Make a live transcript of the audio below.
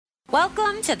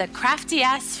Welcome to the Crafty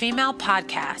Ass Female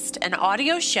Podcast, an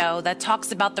audio show that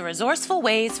talks about the resourceful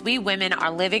ways we women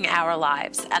are living our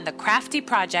lives and the crafty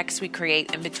projects we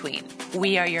create in between.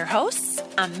 We are your hosts,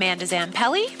 Amanda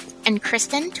Zampelli and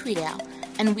Kristen Tweedale,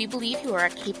 and we believe you are a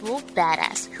capable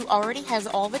badass who already has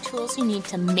all the tools you need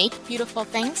to make beautiful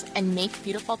things and make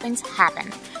beautiful things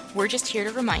happen. We're just here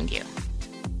to remind you.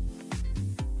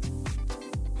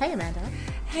 Hey, Amanda.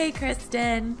 Hey,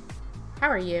 Kristen. How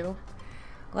are you?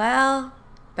 Well,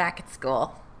 back at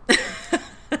school.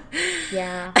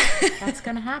 Yeah, that's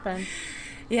gonna happen.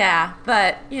 Yeah,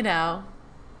 but, now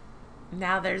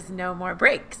there's no more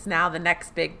breaks. Now the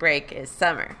next big break is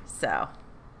summer,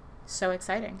 So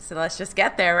exciting. So let's just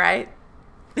get there, right?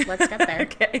 Let's get there.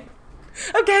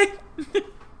 Okay.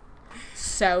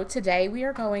 So today we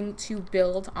are going to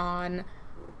build on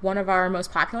one of our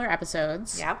most popular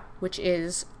episodes, which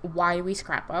is Why We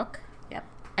Scrapbook.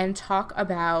 And talk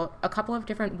about a couple of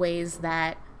different ways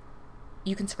that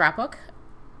you can scrapbook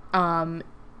in,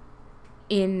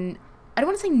 I don't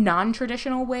want to say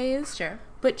non-traditional ways, sure,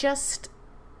 but just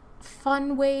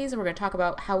fun ways. We're going to talk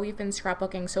about how we've been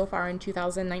scrapbooking so far in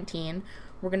 2019.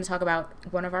 We're going to talk about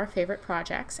one of our favorite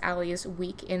projects, Allie's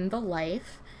Week in the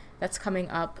Life, that's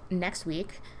coming up next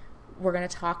week. We're going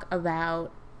to talk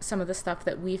about some of the stuff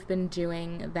that we've been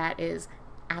doing that is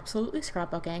absolutely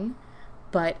scrapbooking,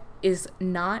 but is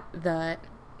not the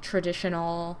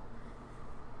traditional,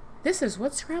 this is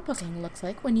what scrapbooking looks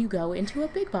like when you go into a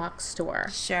big box store.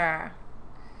 Sure.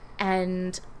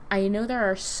 And I know there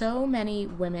are so many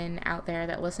women out there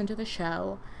that listen to the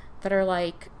show that are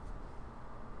like,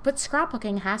 but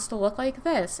scrapbooking has to look like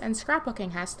this, and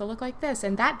scrapbooking has to look like this,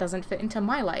 and that doesn't fit into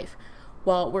my life.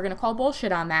 Well, we're going to call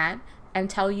bullshit on that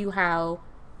and tell you how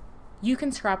you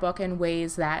can scrapbook in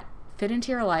ways that fit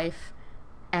into your life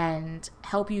and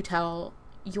help you tell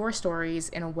your stories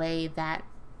in a way that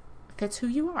fits who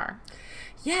you are.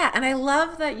 Yeah, and I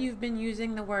love that you've been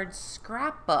using the word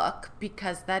scrapbook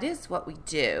because that is what we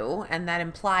do, and that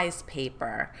implies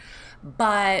paper.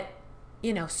 But,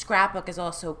 scrapbook is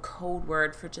also a code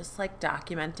word for just like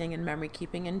documenting and memory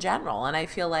keeping in general. And I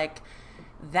feel like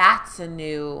that's a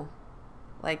new,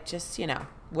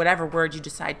 whatever word you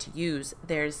decide to use,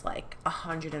 there's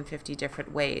 150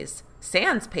 different ways,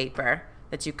 sans paper,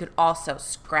 that you could also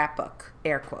scrapbook,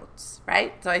 air quotes,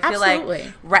 right? So I feel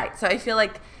Absolutely. So I feel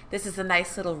like this is a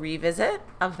nice little revisit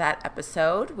of that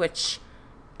episode, which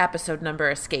episode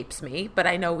number escapes me, but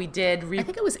I know we did. I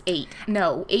think it was 8.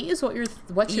 No, 8 is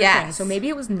what's your thing. So maybe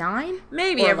it was 9?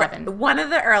 Maybe or 11. One of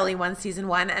the early ones, season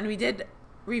 1, and we did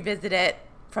revisit it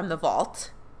from the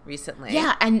vault recently.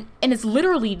 Yeah, and it's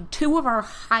literally 2 of our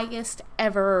highest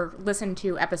ever listened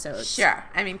to episodes. Sure.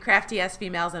 I mean, crafty as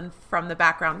females and from the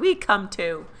background we come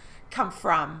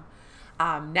from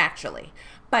naturally.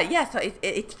 But yeah, so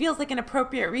it feels like an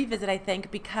appropriate revisit, I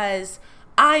think, because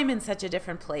I'm in such a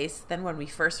different place than when we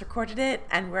first recorded it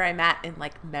and where I'm at in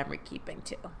memory keeping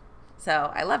too.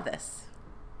 So I love this.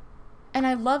 And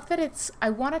I love that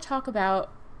I want to talk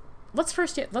about, let's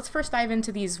first dive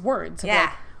into these words.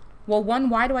 Yeah. Well, one,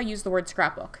 why do I use the word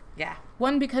scrapbook? Yeah.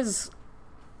 One, because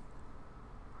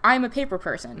I'm a paper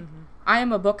person. Mm-hmm. I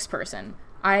am a books person.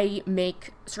 I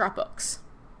make scrapbooks.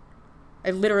 I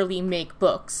literally make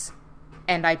books,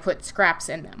 and I put scraps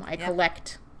in them. I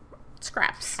collect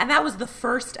scraps. And that was the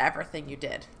first ever thing you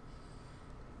did.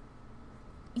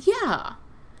 Yeah.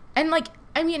 And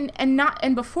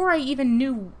and before I even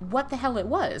knew what the hell it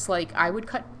was, I would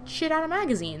cut shit out of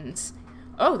magazines.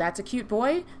 Oh, that's a cute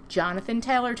boy. Jonathan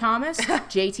Taylor Thomas,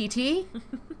 JTT.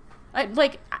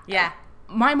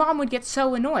 My mom would get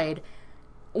so annoyed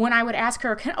when I would ask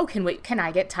her, can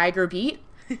I get Tiger Beat?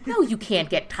 No, you can't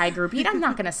get Tiger Beat. I'm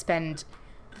not going to spend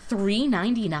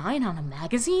 $3.99 on a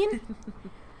magazine.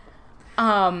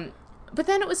 But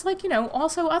then it was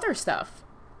also other stuff.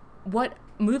 What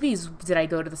movies did I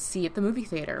go to see at the movie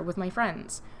theater with my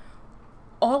friends?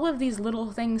 All of these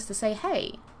little things to say,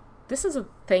 hey, this is a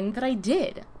thing that I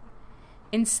did.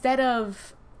 Instead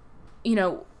of,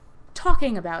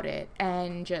 talking about it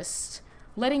and just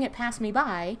letting it pass me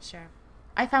by. Sure.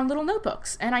 I found little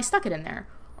notebooks and I stuck it in there.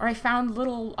 Or I found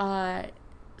little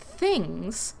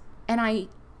things and I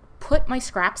put my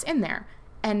scraps in there.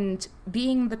 And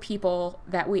being the people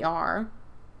that we are,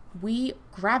 we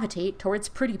gravitate towards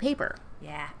pretty paper.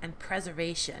 Yeah, and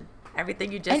preservation.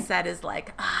 Everything you just said is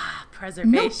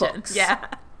preservation. Notebooks. Yeah.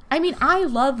 I mean, I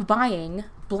love buying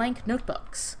blank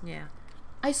notebooks. Yeah.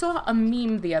 I saw a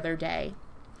meme the other day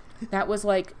that was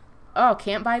oh,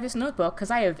 can't buy this notebook because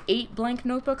I have 8 blank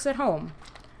notebooks at home.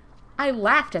 I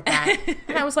laughed at that.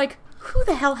 And I was like, who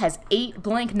the hell has 8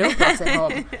 blank notebooks at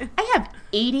home? I have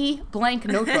 80 blank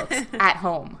notebooks at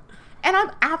home. And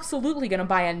I'm absolutely going to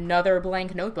buy another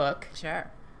blank notebook.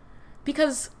 Sure.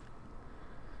 Because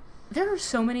there are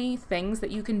so many things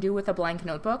that you can do with a blank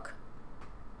notebook.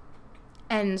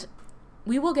 And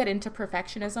we will get into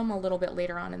perfectionism a little bit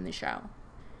later on in the show.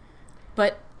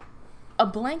 But a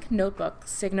blank notebook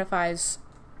signifies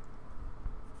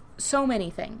so many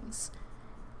things,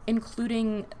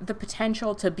 including the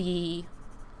potential to be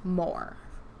more.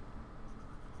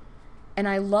 And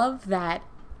I love that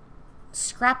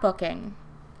scrapbooking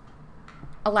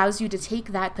allows you to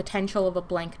take that potential of a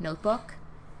blank notebook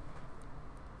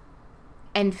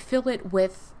and fill it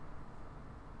with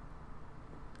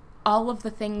all of the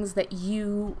things that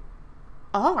you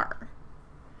are.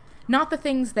 Not the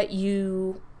things that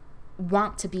you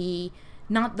want to be,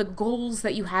 not the goals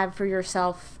that you have for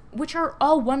yourself, which are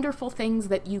all wonderful things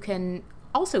that you can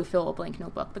also fill a blank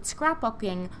notebook. But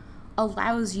scrapbooking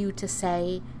allows you to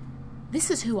say, this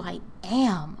is who I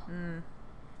am.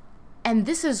 And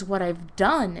this is what I've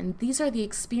done. And these are the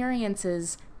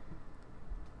experiences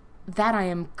that I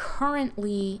am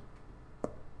currently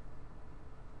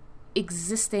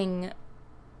existing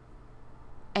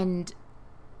and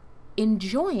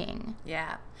enjoying.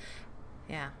 Yeah.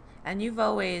 Yeah. And you've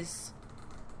always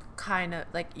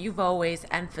you've always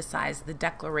emphasized the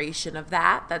declaration of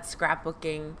that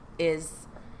scrapbooking is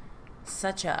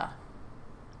such a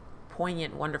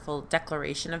poignant, wonderful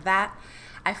declaration of that.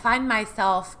 I find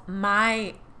myself,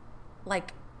 my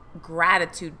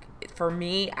gratitude for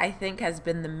me, I think, has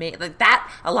been the main,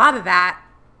 a lot of that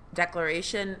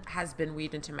declaration has been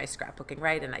weaved into my scrapbooking,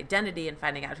 right? And identity and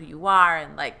finding out who you are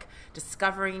and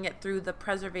discovering it through the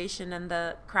preservation and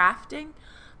the crafting.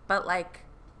 But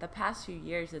the past few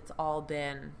years, it's all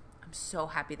been, I'm so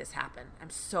happy this happened. I'm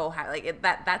so happy.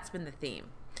 That's been the theme.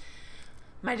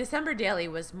 My December daily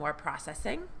was more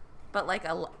processing, but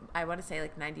I want to say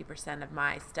 90% of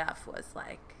my stuff was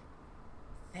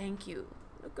thank you.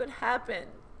 Look what happened.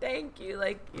 Thank you.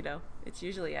 It's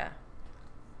usually a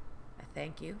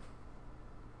thank you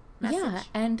message.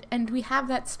 Yeah, and we have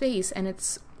that space, and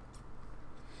it's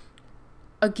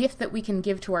a gift that we can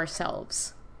give to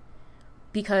ourselves.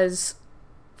 Because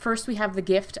first we have the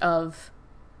gift of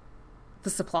the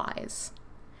supplies.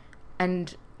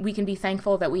 And we can be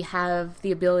thankful that we have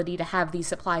the ability to have these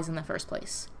supplies in the first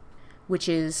place, which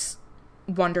is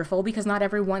wonderful because not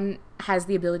everyone has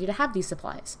the ability to have these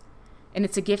supplies. And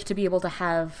it's a gift to be able to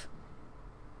have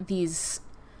these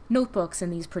notebooks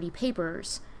and these pretty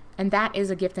papers, and that is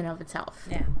a gift in of itself.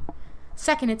 Yeah.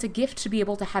 Second, it's a gift to be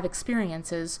able to have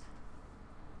experiences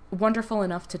wonderful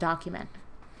enough to document.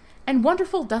 And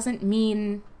wonderful doesn't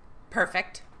mean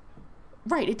perfect.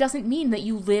 Right, it doesn't mean that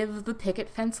you live the picket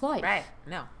fence life. Right,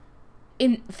 no.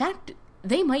 In fact,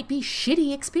 they might be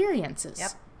shitty experiences.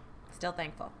 Yep. Still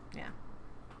thankful, yeah.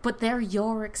 But they're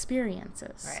your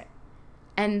experiences. Right.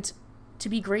 And to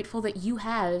be grateful that you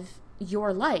have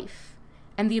your life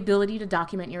and the ability to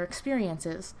document your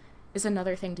experiences is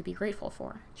another thing to be grateful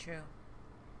for. True.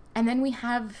 And then we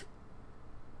have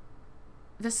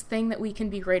this thing that we can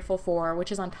be grateful for,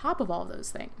 which is on top of all those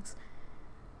things,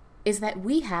 is that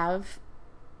we have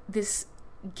this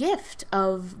gift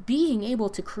of being able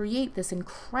to create this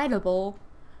incredible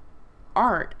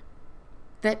art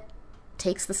that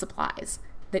takes the supplies,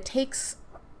 that takes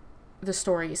the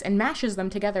stories and mashes them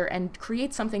together and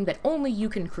creates something that only you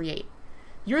can create.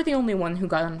 You're the only one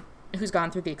who's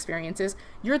gone through the experiences.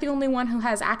 You're the only one who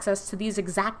has access to these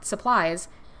exact supplies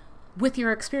with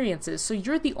your experiences. So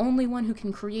you're the only one who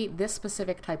can create this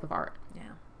specific type of art. Yeah.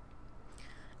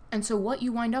 And so what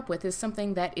you wind up with is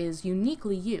something that is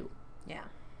uniquely you. Yeah.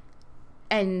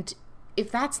 And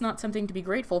if that's not something to be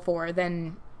grateful for,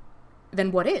 then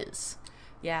what is?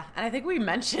 Yeah. And I think we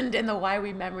mentioned in the Why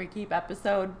We Memory Keep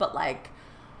episode, but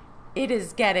it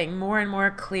is getting more and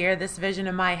more clear, this vision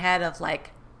in my head of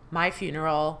my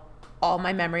funeral, all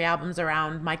my memory albums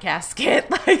around my casket.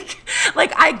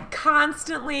 I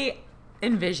constantly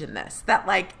envision this, that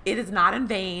it is not in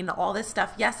vain, all this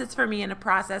stuff. Yes, it's for me in a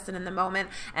process and in the moment,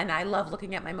 and I love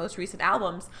looking at my most recent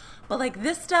albums, but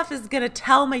this stuff is gonna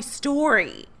tell my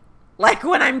story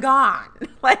when I'm gone.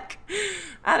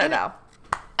 I don't know.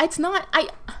 It's not,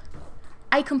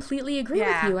 I completely agree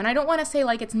with you, and I don't want to say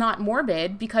it's not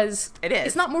morbid, because it is.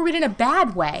 It's not morbid in a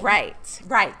bad way. Right.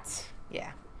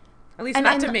 Yeah. At least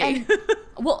not to me.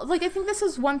 Well, I think this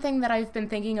is one thing that I've been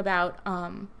thinking about,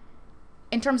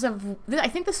 in terms of, I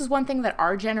think this is one thing that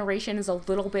our generation is a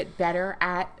little bit better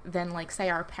at than, say,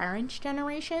 our parents'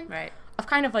 generation. Right. Of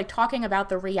kind of, talking about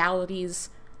the realities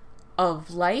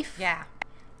of life. Yeah.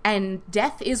 And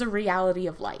death is a reality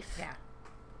of life. Yeah.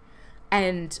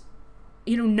 And,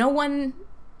 no one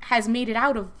has made it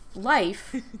out of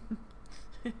life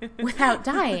without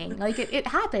dying. Like, it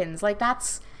happens. Like,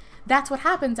 that's what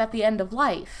happens at the end of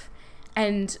life.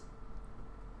 And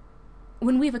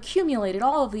when we've accumulated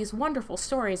all of these wonderful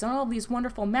stories and all of these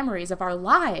wonderful memories of our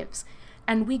lives,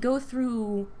 and we go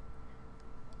through,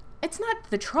 it's not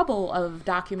the trouble of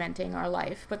documenting our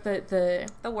life, but the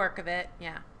work of it,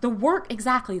 yeah. The work,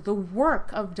 exactly, the work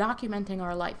of documenting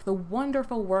our life, the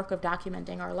wonderful work of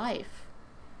documenting our life.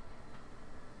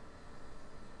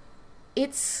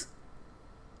 It's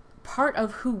part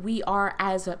of who we are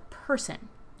as a person.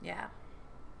 Yeah.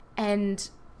 And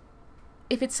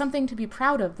if it's something to be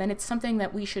proud of, then it's something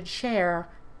that we should share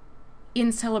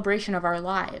in celebration of our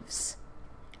lives.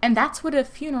 And that's what a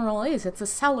funeral is. It's a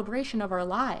celebration of our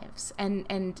lives.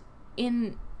 And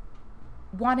in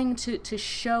wanting to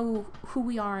show who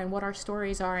we are and what our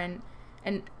stories are and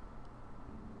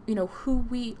you know, who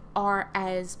we are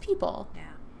as people.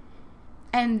 Yeah.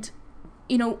 And,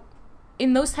 you know,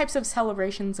 in those types of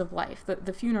celebrations of life,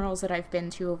 the funerals that I've been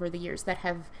to over the years that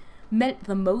have meant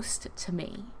the most to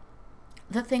me,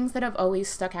 the things that have always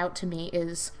stuck out to me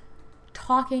is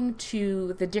talking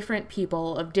to the different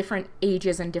people of different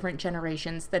ages and different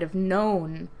generations that have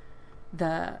known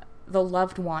the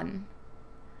loved one,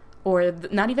 or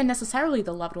not even necessarily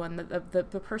the loved one,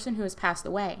 the person who has passed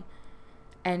away,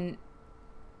 and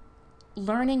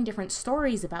learning different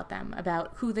stories about them,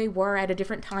 about who they were at a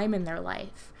different time in their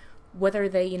life, whether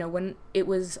they, you know, when it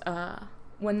was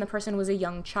when the person was a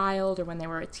young child, or when they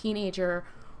were a teenager,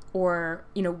 or,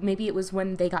 you know, maybe it was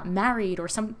when they got married, or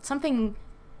something.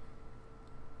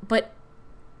 But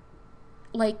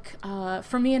like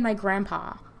for me and my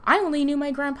grandpa, I only knew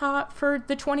my grandpa for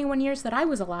the 21 years that I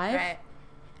was alive. Right.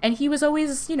 And he was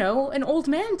always, you know, an old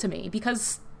man to me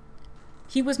because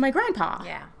he was my grandpa.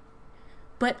 Yeah.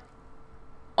 But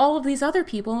all of these other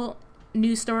people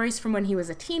knew stories from when he was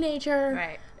a teenager.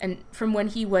 Right. And from when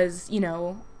he was, you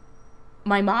know,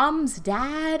 my mom's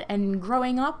dad and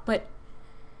growing up. But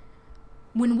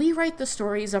when we write the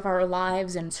stories of our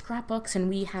lives in scrapbooks, and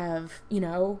we have, you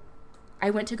know, I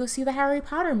went to go see the Harry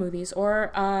Potter movies,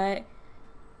 or,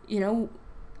 you know,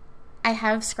 I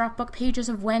have scrapbook pages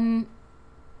of when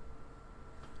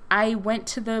I went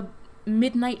to the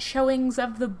midnight showings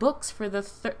of the books for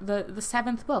the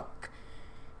seventh book.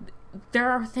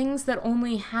 There are things that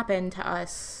only happen to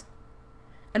us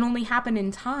and only happen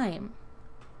in time.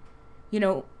 You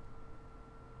know,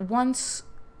 once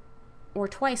or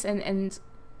twice, and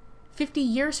 50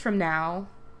 years from now,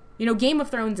 you know, Game of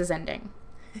Thrones is ending.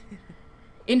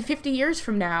 In 50 years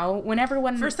from now, when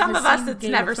everyone for some has of us, seen it's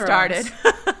Game never of Thrones, started.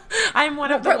 I'm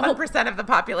one of the 1% of the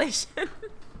population.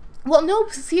 Well, no,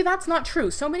 see, that's not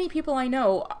true. So many people I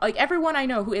know, like everyone I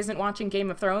know who isn't watching Game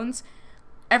of Thrones,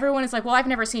 everyone is like, well, I've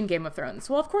never seen Game of Thrones.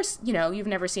 Well, of course, you know, you've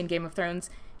never seen Game of Thrones.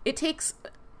 It takes,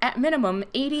 at minimum,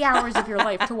 80 hours of your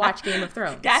life to watch Game of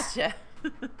Thrones. Gotcha.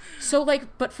 So,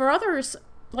 like, but for others,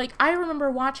 like, I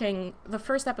remember watching the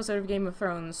first episode of Game of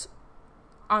Thrones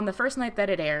on the first night that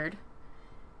it aired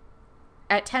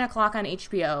at 10 o'clock on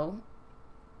HBO,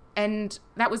 and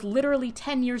that was literally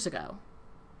 10 years ago.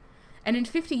 And in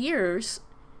 50 years,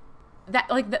 that,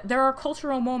 like, there are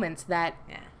cultural moments that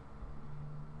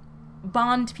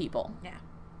bond people. Yeah.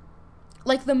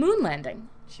 Like the moon landing.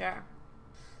 Sure.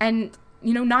 And,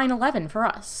 you know, 9/11 for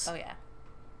us. Oh, yeah.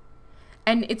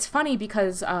 And it's funny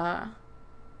because,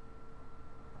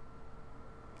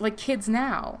 like, kids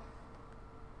now,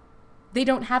 they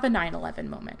don't have a 9/11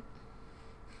 moment.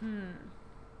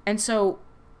 And so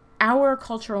our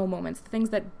cultural moments, the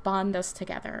things that bond us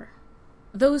together,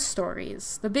 those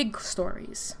stories, the big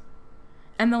stories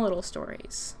and the little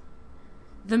stories,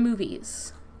 the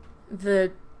movies,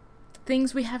 the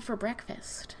things we have for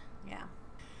breakfast. Yeah.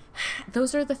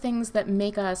 Those are the things that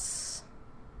make us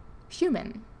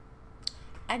human.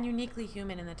 And uniquely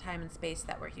human in the time and space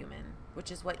that we're human,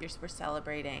 which is what we're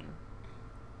celebrating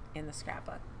in the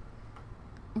scrapbook.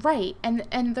 Right.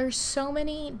 And there's so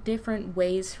many different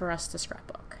ways for us to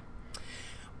scrapbook.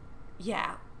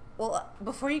 Yeah. Well,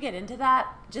 before you get into that,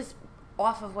 just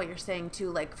off of what you're saying too,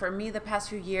 like for me, the past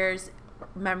few years,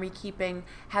 memory keeping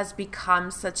has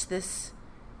become such this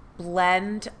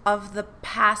blend of the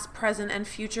past, present, and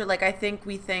future. Like, I think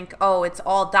we think, oh, it's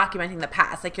all documenting the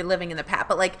past, like you're living in the past,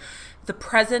 but like the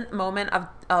present moment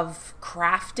of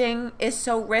crafting is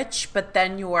so rich, but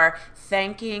then you're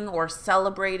thanking or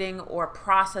celebrating or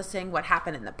processing what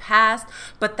happened in the past.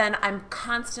 But then I'm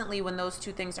constantly, when those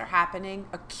two things are happening,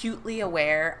 acutely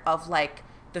aware of like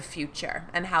the future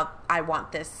and how I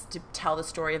want this to tell the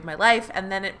story of my life.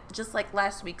 And then it, just like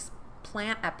last week's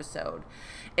plant episode,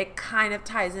 it kind of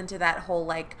ties into that whole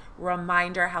like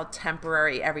reminder how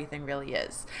temporary everything really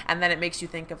is. And then it makes you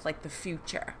think of like the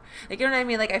future. Like, you know what I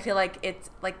mean? Like, I feel like it's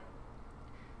like,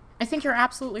 I think you're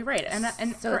absolutely right. And so for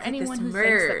it's like anyone who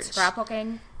merge. thinks that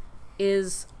scrapbooking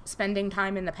is spending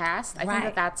time in the past, I think Right.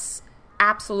 that that's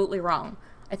absolutely wrong.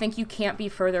 I think you can't be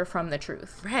further from the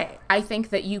truth. Right. I think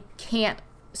that you can't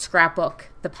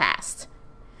scrapbook the past.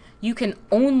 You can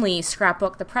only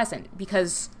scrapbook the present,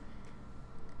 because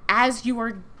as you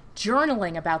are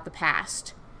journaling about the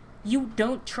past, you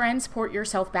don't transport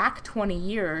yourself back 20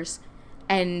 years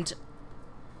and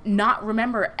not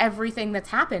remember everything that's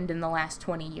happened in the last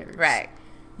 20 years. Right.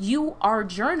 You are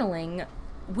journaling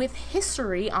with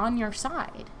history on your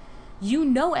side. You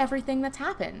know everything that's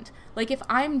happened. Like, if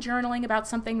I'm journaling about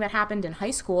something that happened in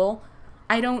high school,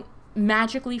 I don't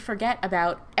magically forget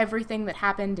about everything that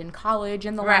happened in college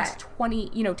in the Right. last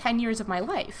 10 years of my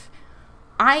life.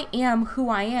 I am who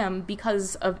I am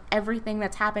because of everything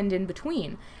that's happened in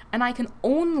between. And I can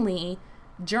only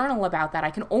journal about that. I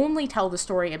can only tell the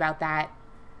story about that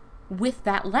with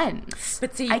that lens.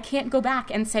 But see, I can't go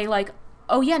back and say, like,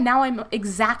 oh yeah, now I'm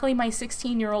exactly my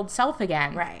 16-year-old self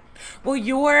again. right. Well,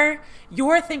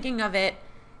 you're thinking of it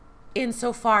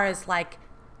insofar as like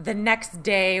the next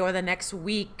day or the next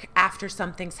week after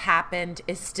something's happened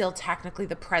is still technically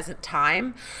the present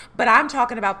time. But I'm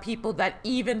talking about people that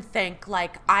even think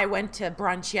like, I went to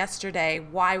brunch yesterday.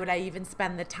 Why would I even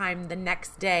spend the time the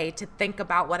next day to think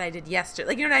about what I did yesterday?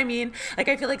 Like, you know what I mean? Like,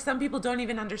 I feel like some people don't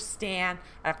even understand.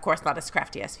 And of course, not as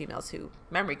crafty as females who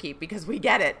memory keep, because we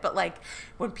get it. But like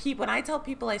when I tell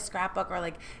people I scrapbook, or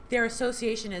like their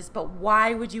association is, but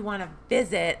why would you want to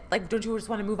visit? Like, don't you just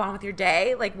want to move on with your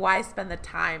day? Like, why spend the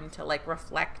time to like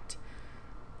reflect?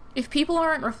 If people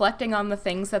aren't reflecting on the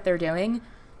things that they're doing,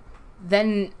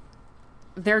 then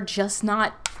they're just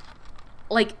not,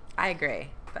 like, I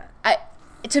agree, but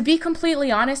to be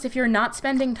completely honest, if you're not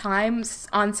spending time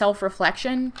on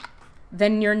self-reflection,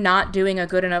 then you're not doing a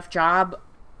good enough job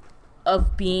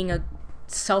of being a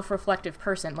self-reflective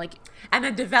person. Like, and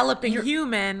a developing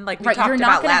human, like we right, talked you're about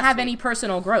not going to last have week. any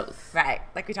personal growth. Right,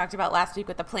 like we talked about last week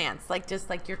with the plants, like just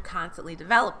like you're constantly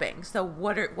developing. So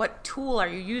what tool are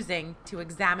you using to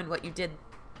examine what you did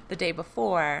the day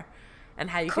before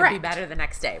and how you can be Correct. better the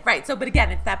next day? Right. So, but again,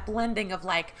 it's that blending of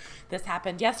like, this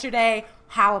happened yesterday.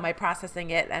 How am I processing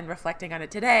it and reflecting on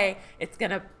it today? It's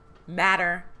going to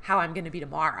matter how I'm going to be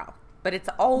tomorrow. But it's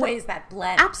always that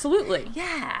blend. Absolutely.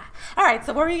 Yeah. All right.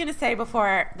 So what were you going to say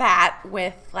before that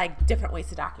with like different ways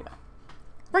to document?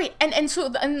 Right.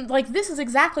 And like, this is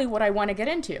exactly what I want to get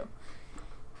into.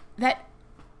 That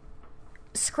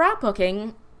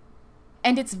scrapbooking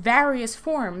and its various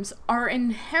forms are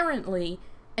inherently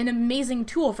an amazing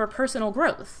tool for personal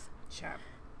growth. Sure.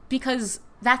 Because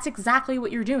that's exactly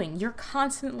what you're doing. You're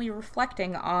constantly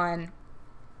reflecting on,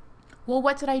 well,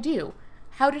 what did I do?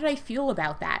 How did I feel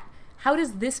about that? How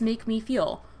does this make me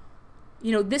feel?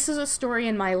 You know, this is a story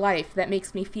in my life that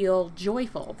makes me feel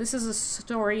joyful. This is a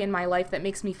story in my life that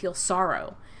makes me feel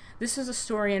sorrow. This is a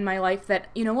story in my life that,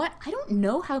 you know what? I don't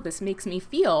know how this makes me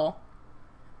feel.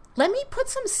 Let me put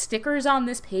some stickers on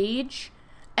this page,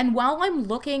 and while I'm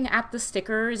looking at the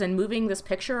stickers and moving this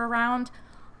picture around,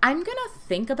 I'm gonna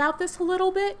think about this a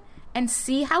little bit and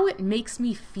see how it makes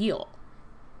me feel.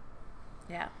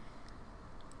 Yeah.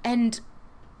 And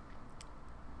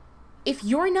if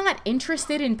you're not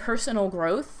interested in personal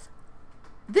growth,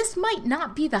 this might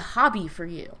not be the hobby for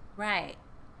you. Right.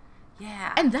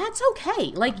 Yeah. And that's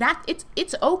okay. Like, that,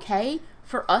 it's okay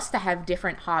for us to have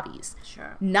different hobbies.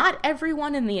 Sure. Not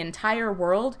everyone in the entire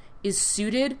world is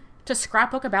suited to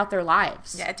scrapbook about their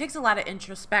lives. Yeah, it takes a lot of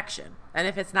introspection. And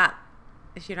if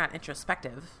you're not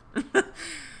introspective.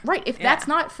 Right. If Yeah. that's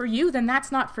not for you, then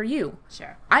that's not for you.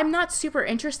 Sure. I'm not super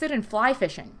interested in fly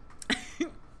fishing.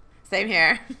 Same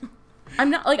here. I'm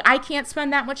not, like, I can't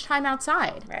spend that much time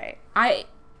outside. Right.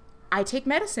 I take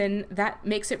medicine that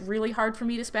makes it really hard for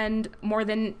me to spend more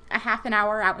than a half an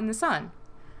hour out in the sun.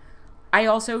 I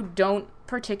also don't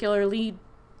particularly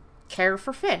care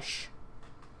for fish.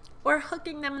 Or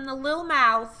hooking them in the little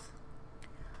mouth.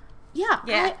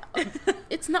 Yeah.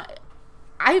 It's not...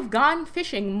 I've gone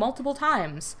fishing multiple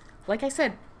times. Like I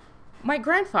said, my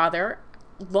grandfather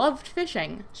loved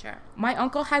fishing. Sure. My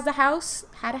uncle had a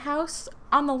house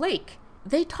on the lake.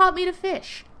 They taught me to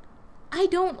fish. I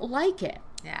don't like it.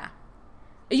 Yeah.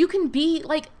 You can be,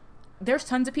 like, there's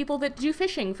tons of people that do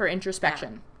fishing for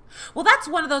introspection. Well, that's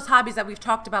one of those hobbies that we've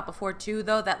talked about before, too,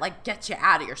 though, that, like, gets you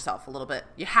out of yourself a little bit.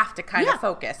 You have to kind of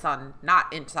focus on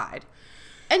not inside.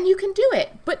 And you can do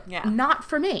it, but Yeah. not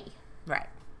for me. Right.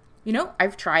 You know,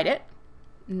 I've tried it.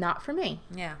 Not for me.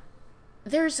 Yeah.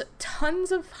 there's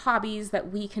tons of hobbies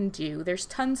that we can do. There's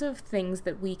tons of things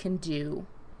that we can do.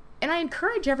 And I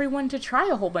encourage everyone to try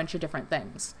a whole bunch of different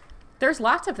things. There's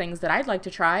lots of things that I'd like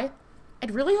to try.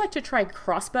 I'd really like to try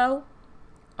crossbow.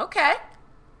 Okay.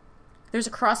 There's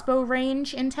a crossbow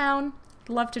range in town. I'd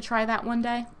love to try that one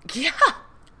day. Yeah.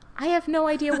 I have no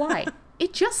idea why.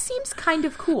 It just seems kind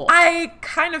of cool. I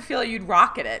kind of feel you'd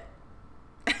rock at it.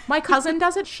 My cousin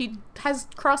does it. She has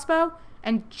crossbow,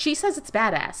 and she says it's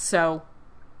badass, so...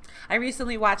 I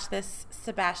recently watched this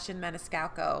Sebastian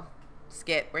Maniscalco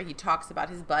skit where he talks about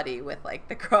his buddy with, like,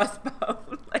 the crossbow.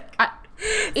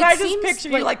 I just picture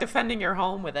you, like, defending your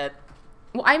home with it.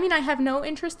 Well, I mean, I have no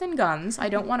interest in guns. I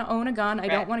don't want to own a gun. I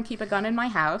don't want to keep a gun in my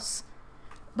house.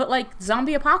 But, like,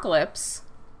 zombie apocalypse...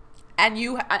 And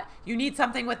you need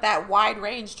something with that wide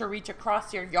range to reach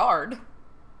across your yard.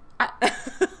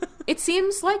 It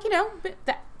seems like,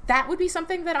 that would be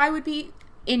something that I would be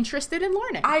interested in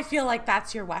learning. I feel like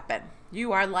that's your weapon.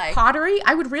 You are like... Pottery?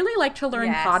 I would really like to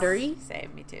learn pottery.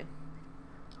 Same, me too.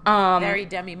 Very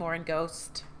Demi Moore and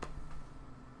Ghost.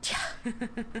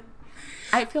 Yeah.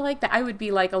 I feel like that I would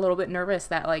be, like, a little bit nervous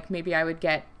that, like, maybe I would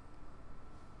get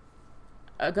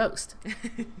a ghost.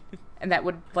 And that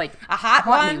would, like,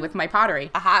 haunt me with my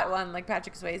pottery. A hot one like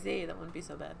Patrick Swayze. That wouldn't be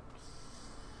so bad.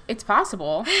 It's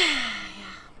possible. Yeah.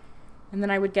 And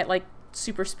then I would get, like,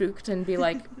 super spooked and be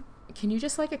like, can you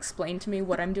just, like, explain to me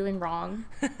what I'm doing wrong?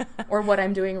 Or what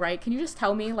I'm doing right? Can you just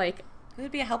tell me, like... It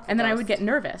would be a helpful And then ghost. I would get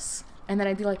nervous. And then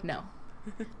I'd be like, no.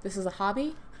 This is a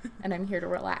hobby, and I'm here to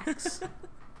relax.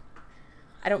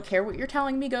 I don't care what you're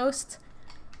telling me, ghost.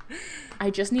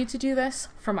 I just need to do this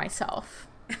for myself.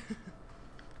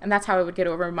 And that's how I would get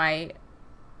over my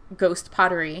ghost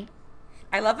pottery.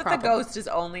 I love that problem. The ghost is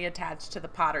only attached to the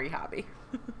pottery hobby.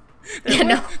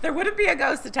 There wouldn't be a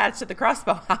ghost attached to the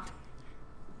crossbow hobby.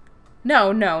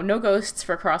 No ghosts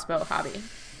for crossbow hobby.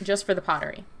 Just for the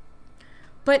pottery.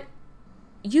 But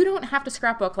you don't have to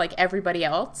scrapbook like everybody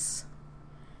else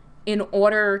in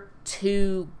order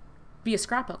to be a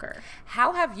scrapbooker.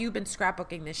 How have you been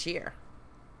scrapbooking this year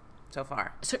so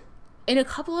far? So, in a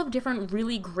couple of different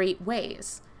really great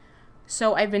ways.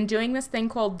 So I've been doing this thing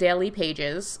called daily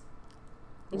pages.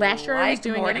 Last year I was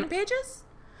doing morning pages?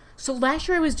 So last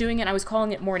year I was doing it, I was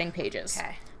calling it morning pages.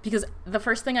 Okay. Because the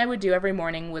first thing I would do every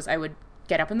morning was I would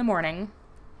get up in the morning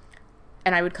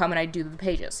and I would come and I'd do the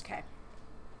pages. Okay.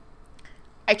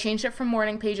 I changed it from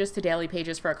morning pages to daily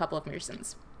pages for a couple of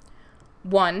reasons.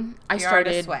 One, I started...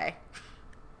 Artist's way.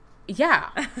 Yeah.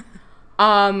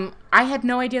 I had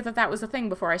no idea that was a thing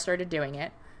before I started doing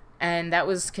it. And that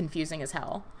was confusing as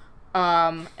hell.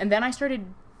 And then I started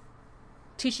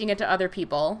teaching it to other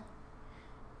people.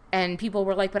 And people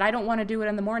were like, but I don't want to do it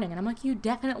in the morning. And I'm like, you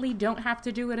definitely don't have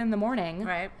to do it in the morning.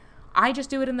 Right. I just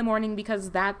do it in the morning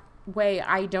because that way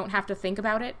I don't have to think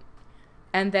about it.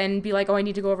 And then be like, oh, I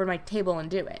need to go over to my table and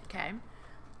do it. Okay.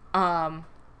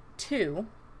 2,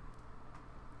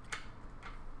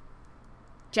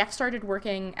 Jeff started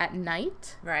working at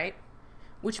night. Right.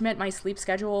 Which meant my sleep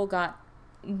schedule got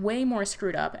way more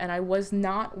screwed up, and I was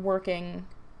not working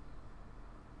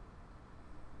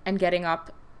and getting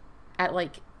up at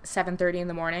like 7:30 in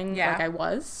the morning like I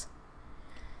was.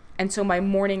 And so my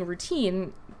morning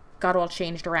routine got all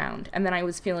changed around. And then I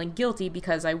was feeling guilty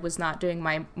because I was not doing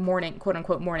my morning, quote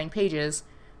unquote, morning pages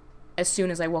as soon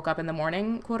as I woke up in the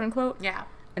morning, quote unquote. Yeah.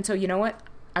 And so, you know what?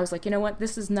 I was like, you know what?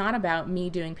 This is not about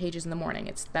me doing pages in the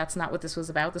morning. That's not what this was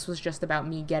about. This was just about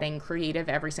me getting creative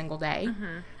every single day.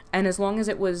 Mm-hmm. And as long as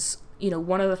it was,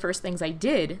 one of the first things I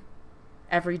did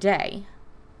every day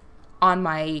on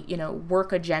my,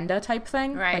 work agenda type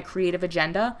thing, right. My creative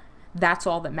agenda, that's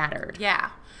all that mattered.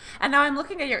 Yeah. And now I'm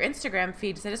looking at your Instagram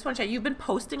feed, so I just want to check. You've been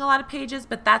posting a lot of pages,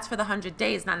 but that's for the 100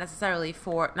 days, not necessarily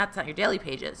that's not your daily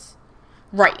pages.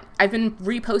 Right. I've been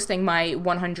reposting my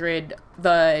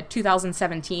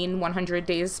 2017 100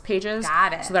 days pages.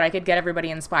 Got it. So that I could get everybody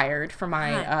inspired for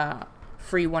my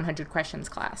free 100 questions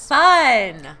class.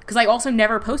 Fun! Because I also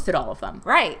never posted all of them.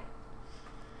 Right.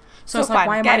 So it's like,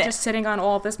 why am I just sitting on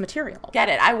all of this material? Get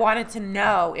it. I wanted to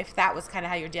know if that was kind of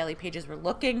how your daily pages were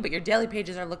looking, but your daily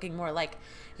pages are looking more like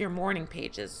your morning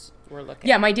pages were looking.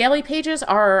 Yeah, my daily pages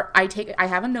are, I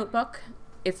have a notebook.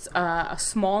 It's a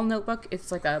small notebook.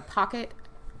 It's like a pocket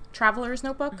traveler's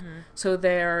notebook. Mm-hmm. So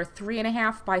they're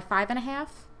 3.5 by 5.5.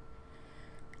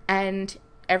 And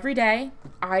every day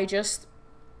I just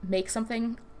make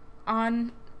something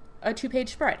on a 2-page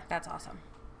spread. That's awesome.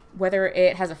 Whether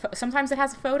it has sometimes it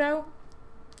has a photo,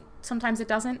 sometimes it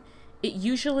doesn't. It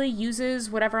usually uses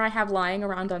whatever I have lying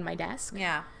around on my desk.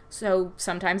 Yeah. So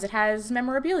sometimes it has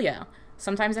memorabilia.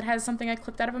 Sometimes it has something I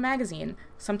clipped out of a magazine.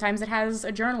 Sometimes it has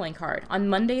a journaling card. On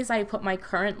Mondays, I put my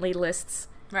currently lists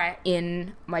Right.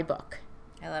 in my book.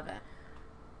 I love it.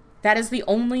 That is the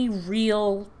only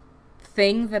real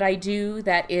thing that I do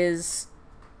that is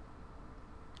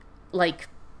like,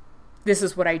 this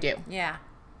is what I do. Yeah.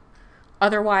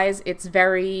 Otherwise, it's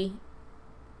very,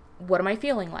 what am I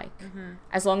feeling like? Mm-hmm.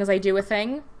 As long as I do a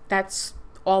thing, that's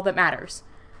all that matters.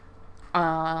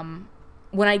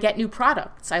 When I get new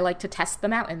products, I like to test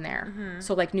them out in there. Mm-hmm.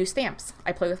 So like new stamps,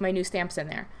 I play with my new stamps in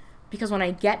there. Because when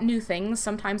I get new things,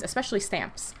 sometimes, especially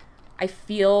stamps, I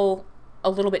feel a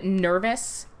little bit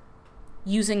nervous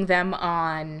using them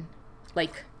on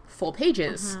like full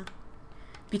pages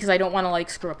because I don't want to like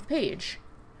screw up the page.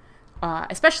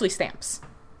 Especially stamps.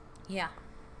 Yeah.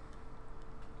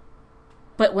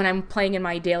 But when I'm playing in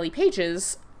my daily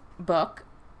pages book,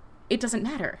 it doesn't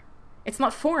matter. It's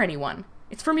not for anyone.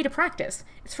 It's for me to practice.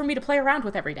 It's for me to play around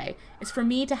with every day. It's for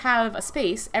me to have a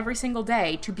space every single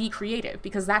day to be creative,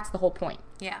 because that's the whole point.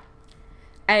 Yeah.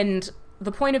 And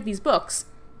the point of these books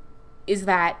is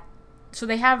that, so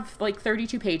they have like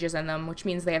 32 pages in them, which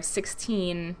means they have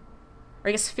 16, or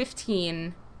I guess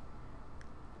 15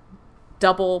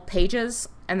 double pages,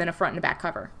 and then a front and a back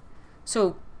cover.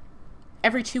 So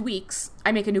every 2 weeks,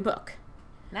 I make a new book.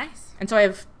 Nice. And so I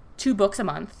have 2 books a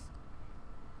month.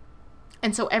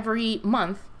 And so every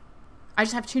month, I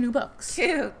just have 2 new books.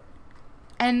 Cute.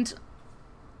 And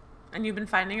you've been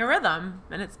finding a rhythm,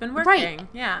 and it's been working. Right.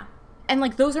 Yeah. And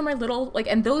like those are my little, like,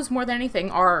 and those more than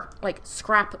anything are like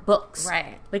scrap books.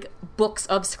 Right. Like books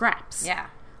of scraps. Yeah.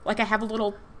 Like I have a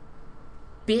little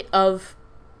bit of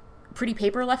pretty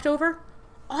paper left over.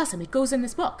 Awesome, it goes in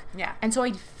this book. Yeah. And so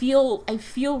I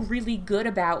feel really good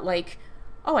about like,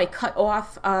 oh, I cut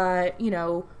off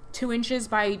 2 inches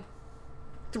by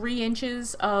 3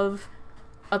 inches of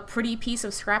a pretty piece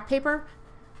of scrap paper.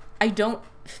 I don't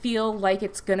feel like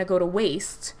it's gonna go to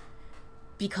waste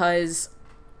because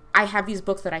I have these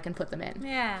books that I can put them in.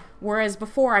 Yeah. Whereas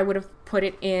before I would have put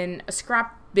it in a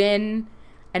scrap bin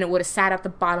and it would have sat at the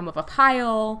bottom of a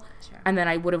pile. Sure. And then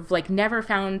I would have like never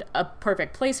found a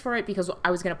perfect place for it because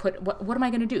I was gonna put, what am I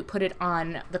gonna do? Put it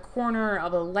on the corner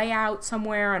of a layout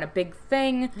somewhere on a big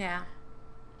thing. Yeah.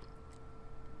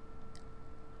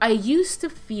 I used to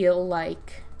feel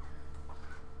like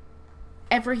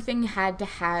everything had to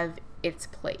have its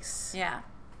place. Yeah.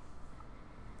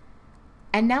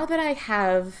 And now that I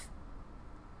have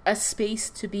a space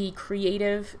to be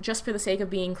creative just for the sake of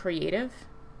being creative,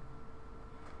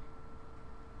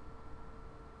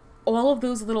 all of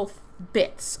those little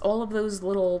bits, all of those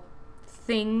little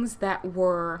things that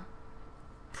were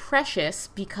precious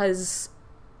because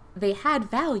they had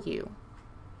value,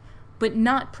 but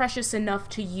not precious enough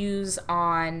to use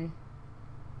on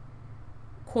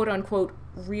quote-unquote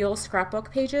real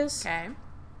scrapbook pages, Okay.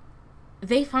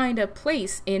 they find a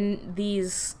place in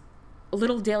these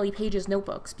little daily pages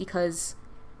notebooks because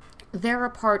they're a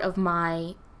part of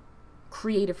my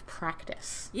creative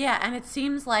practice. Yeah, and it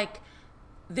seems like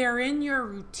they're in your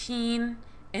routine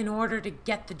in order to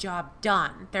get the job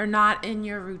done. They're not in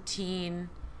your routine,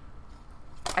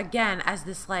 again, as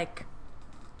this like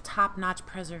top-notch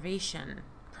preservation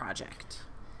project.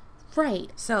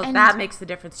 Right. So And that makes the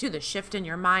difference too. The shift in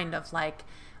your mind of like,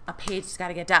 a page's got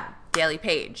to get done. Daily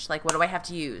page. Like, what do I have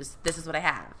to use? This is what I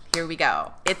have. Here we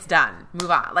go. It's done.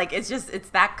 Move on. Like, it's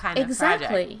that kind of project.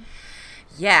 Exactly.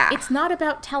 Yeah. It's not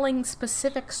about telling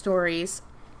specific stories.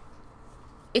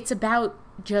 It's about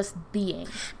just being.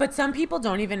 But some people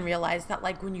don't even realize that,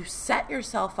 like, when you set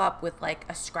yourself up with, like,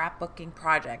 a scrapbooking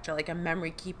project or, like, a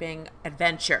memory-keeping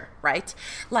adventure, right?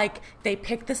 Like, they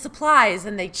pick the supplies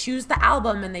and they choose the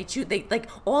album and like,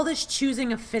 all this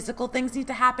choosing of physical things need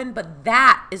to happen, but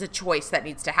that is a choice that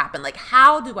needs to happen. Like,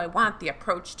 how do I want the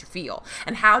approach to feel?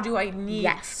 And how do I need...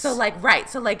 Yes. So, like, right.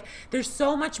 So, like, there's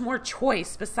so much more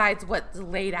choice besides what's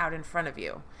laid out in front of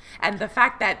you. And the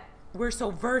fact that we're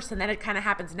so versed and then it kind of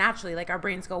happens naturally. Like our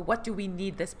brains go, what do we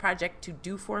need this project to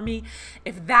do for me?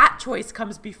 If that choice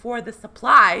comes before the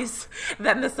supplies,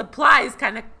 then the supplies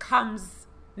kind of comes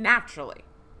naturally.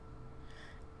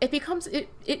 It becomes,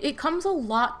 it comes a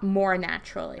lot more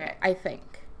naturally, Right. I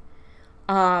think.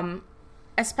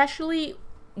 Especially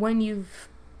when you've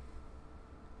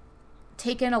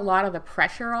taken a lot of the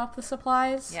pressure off the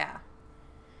supplies. Yeah.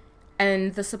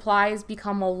 And the supplies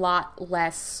become a lot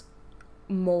less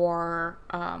more,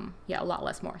 a lot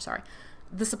less more, sorry.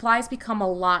 The supplies become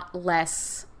a lot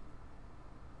less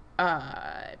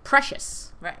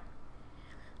precious. Right.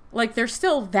 Like, they're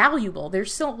still valuable.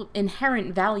 There's still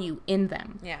inherent value in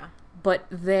them. Yeah. But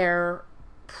their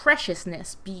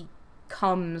preciousness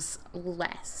becomes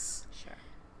less. Sure.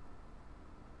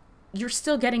 you're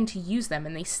still getting to use them,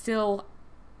 and they still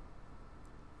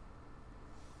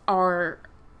are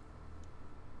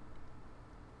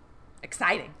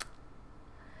exciting.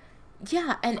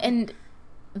 Yeah, and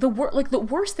the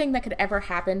worst thing that could ever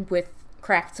happen with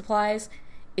craft supplies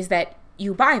is that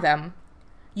you buy them,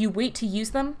 you wait to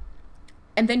use them,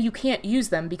 and then you can't use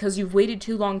them because you've waited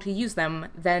too long to use them.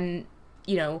 Then,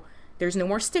 there's no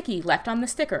more sticky left on the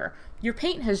sticker. Your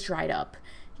paint has dried up.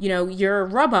 Your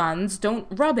rub-ons don't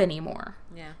rub anymore.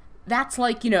 Yeah. That's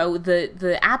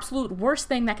the absolute worst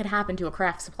thing that could happen to a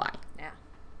craft supply. Yeah.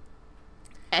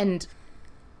 And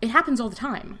it happens all the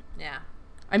time. Yeah.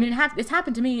 I mean, it's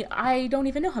happened to me, I don't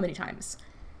even know how many times.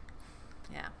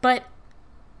 Yeah. But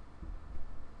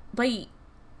by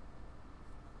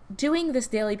doing this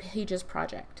Daily Pages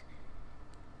project,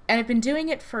 and I've been doing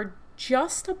it for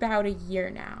just about a year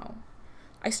now.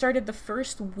 I started the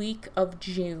first week of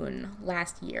June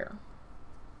last year.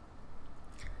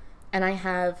 And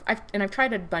I've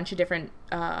tried a bunch of different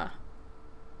types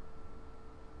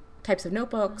of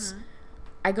notebooks. Mm-hmm.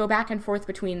 I go back and forth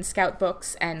between scout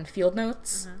books and field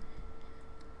notes. Mm-hmm.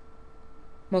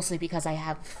 Mostly because I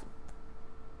have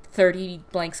 30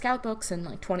 blank scout books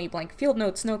and 20 blank field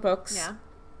notes notebooks. Yeah.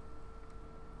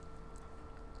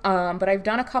 But I've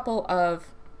done a couple of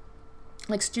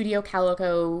Studio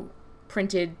Calico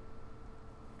printed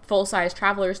full-size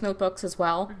traveler's notebooks as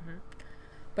well. Mm-hmm.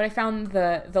 But I found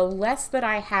the less that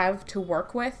I have to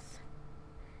work with,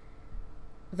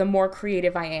 the more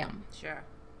creative I am. Sure.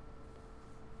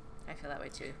 I feel that way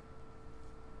too.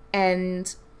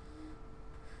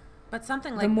 But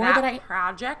something like that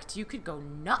project, you could go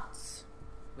nuts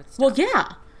with stuff. Well,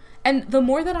 yeah. And the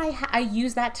more that I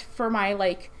use that for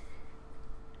my,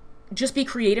 just be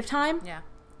creative time, yeah,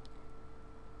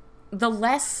 the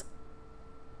less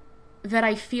that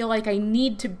I feel like I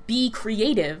need to be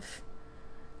creative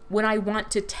when I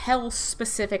want to tell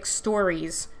specific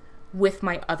stories with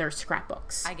my other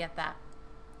scrapbooks. I get that.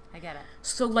 I get it.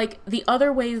 So, the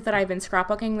other ways that I've been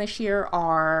scrapbooking this year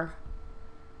are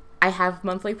I have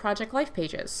monthly Project Life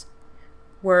pages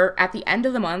where at the end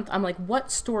of the month, I'm like,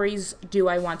 what stories do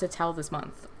I want to tell this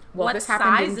month? Well, what this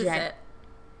happened size in is it?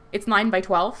 It's 9 by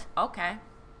 12. Okay.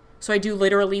 So I do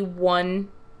literally one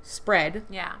spread.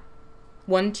 Yeah.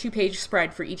 1 2-page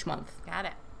spread for each month. Got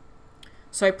it.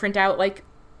 So I print out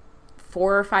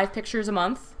 4 or 5 pictures a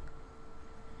month.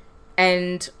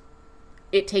 And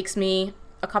it takes me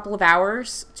a couple of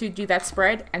hours to do that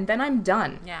spread, and then I'm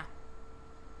done. Yeah.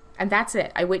 And that's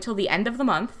it. I wait till the end of the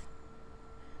month.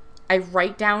 I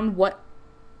write down what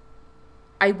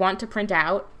I want to print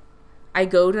out. I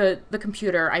go to the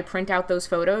computer, I print out those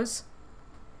photos,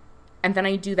 and then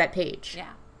I do that page.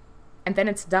 Yeah. And then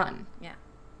it's done. Yeah.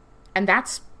 And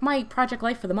that's my Project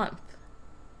Life for the month.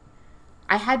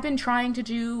 I had been trying to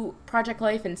do Project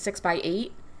Life in 6 by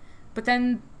 8, but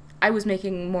then I was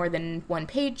making more than 1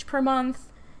 page per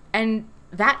month, and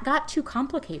that got too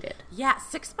complicated. Yeah,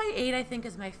 6 by 8 I think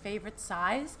is my favorite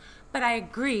size, but I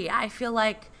agree. I feel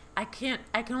like I can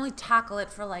only tackle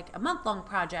it for a month-long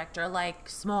project or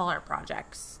smaller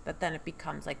projects, that then it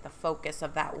becomes the focus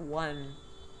of that one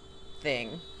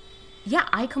thing. Yeah,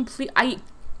 I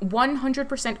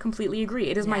 100% completely agree.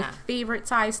 It is my favorite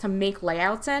size to make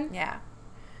layouts in. Yeah.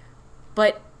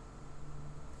 But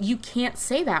you can't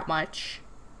say that much.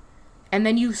 And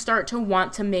then you start to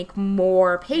want to make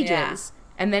more pages.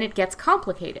 And then it gets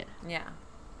complicated. Yeah.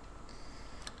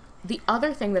 The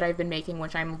other thing that I've been making,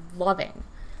 which I'm loving,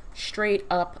 straight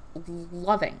up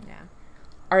loving,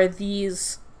 are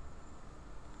these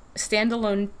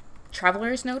standalone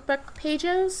traveler's notebook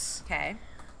pages. Okay.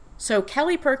 So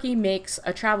Kelly Purkey makes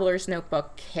a traveler's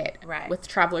notebook kit with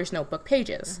traveler's notebook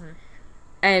pages. Mm-hmm.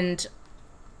 And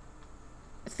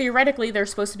theoretically, they're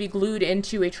supposed to be glued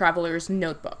into a traveler's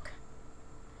notebook.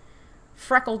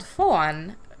 Freckled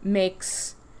Fawn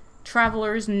makes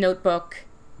traveler's notebook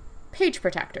page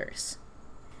protectors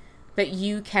that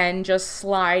you can just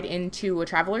slide into a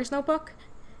traveler's notebook,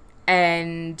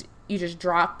 and you just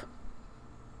drop,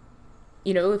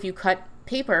 if you cut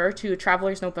paper to a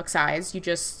traveler's notebook size, you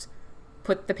just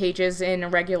put the pages in a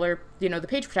regular, the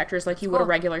page protectors like you would a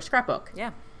regular scrapbook.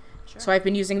 Yeah, sure. So I've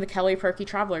been using the Kelly Purkey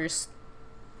Traveler's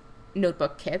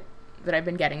notebook kit that I've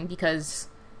been getting because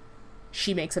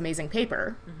she makes amazing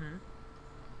paper. Mm-hmm.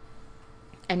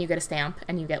 And you get a stamp,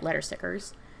 and you get letter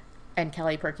stickers. And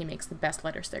Kelly Purkey makes the best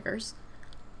letter stickers.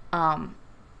 And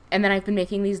then I've been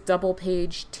making these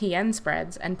double-page TN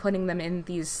spreads and putting them in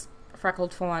these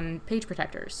Freckled Fawn page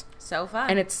protectors. So fun.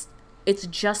 And it's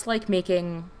just like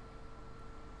making...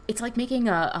 It's like making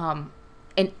an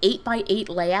 8x8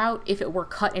 layout if it were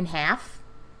cut in half.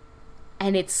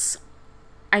 And it's...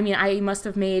 I mean, I must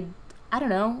have made I don't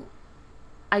know.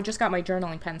 I just got my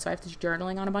journaling pen, so I have to do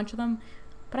journaling on a bunch of them.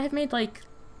 But I've made like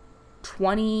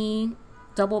 20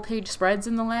 double-page spreads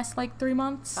in the last like 3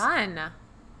 months. Fun.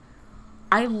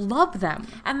 I love them.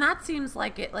 And that seems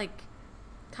like it, like,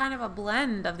 kind of a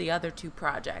blend of the other two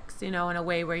projects, you know, in a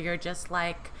way where you're just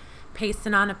like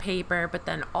pasting on a paper, but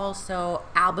then also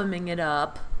albuming it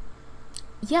up.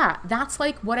 Yeah, that's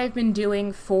like what I've been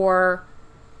doing for,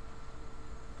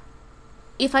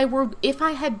 these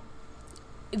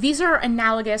are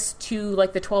analogous to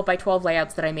like the 12 by 12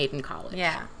 layouts that I made in college.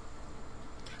 Yeah.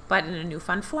 But in a new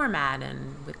fun format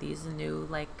and with these new,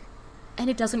 like... And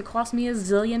it doesn't cost me $1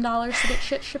 zillion to get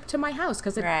shit shipped to my house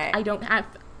because right. I don't have,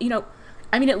 you know,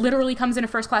 I mean, it literally comes in a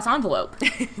first class envelope.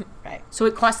 Right. So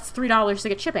it costs $3 to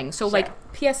get shipping. So, sure. like,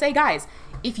 PSA, guys,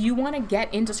 if you want to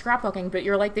get into scrapbooking, but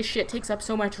you're like, this shit takes up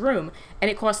so much room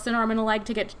and it costs an arm and a leg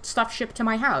to get stuff shipped to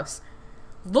my house,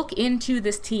 look into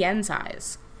this TN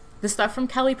size. The stuff from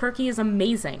Kelly Perky is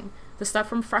amazing. The stuff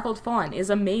from Freckled Fawn is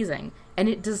amazing. And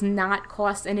it does not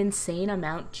cost an insane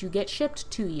amount to get shipped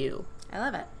to you. I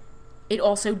love it. It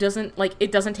also doesn't, like,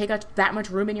 it doesn't take up that much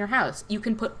room in your house. You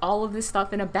can put all of this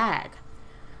stuff in a bag.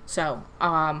 So,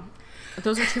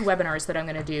 those are 2 webinars that I'm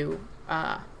going to do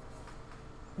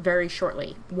very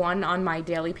shortly. One on my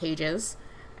daily pages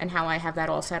and how I have that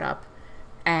all set up,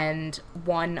 and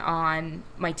one on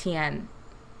my TN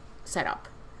setup.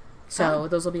 So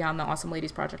those will be on the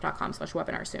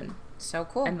awesomeladiesproject.com/webinar soon. So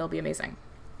cool. And they'll be amazing.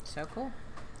 So cool.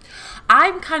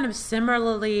 I'm kind of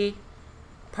similarly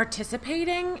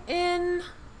participating in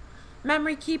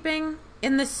memory keeping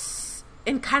in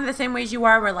kind of the same ways you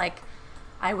are, where like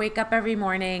I wake up every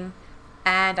morning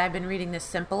and I've been reading this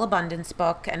Simple Abundance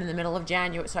book, and in the middle of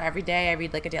January, so every day I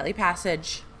read like a daily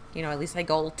passage, you know, at least I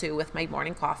goal to with my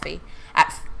morning coffee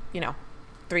at,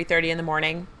 3:30 in the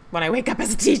morning when I wake up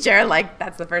as a teacher. Like,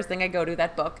 that's the first thing I go to,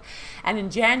 that book. And in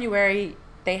January,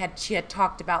 she had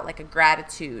talked about like a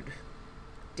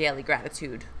daily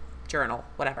gratitude journal,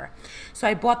 whatever. So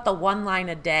I bought the 1 line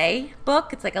a day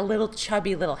book. It's like a little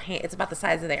chubby little hand. It's about the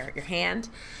size of your hand.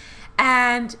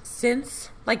 And since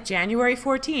like January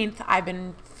 14th, I've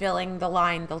been filling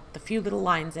the few little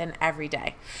lines in every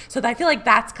day. So I feel like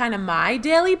that's kind of my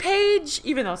daily page,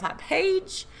 even though it's not a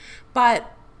page,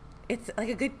 but it's like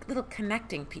a good little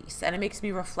connecting piece. And it makes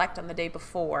me reflect on the day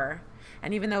before.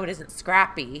 And even though it isn't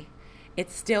scrappy,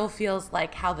 it still feels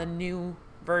like how the new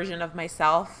version of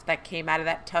myself that came out of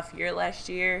that tough year last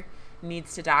year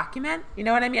needs to document. You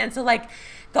know what I mean? And so like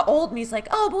the old me's like,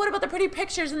 oh, but what about the pretty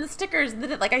pictures and the stickers?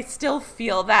 And like I still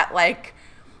feel that like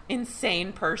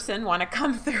insane person want to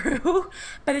come through,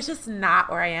 but it's just not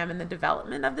where I am in the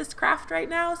development of this craft right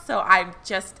now. So I'm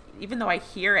just, even though I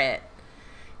hear it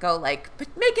go like, but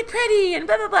make it pretty and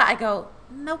blah, blah, blah, I go,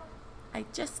 nope, I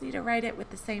just need to write it with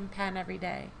the same pen every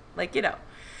day. Like,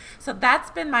 so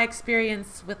that's been my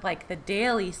experience with like the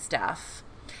daily stuff.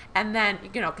 And then,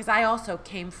 because I also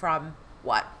came from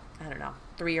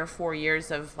 3 or 4 years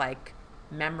of like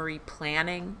memory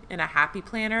planning in a Happy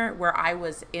Planner, where I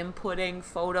was inputting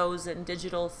photos and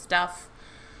digital stuff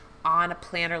on a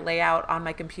planner layout on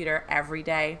my computer every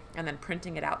day and then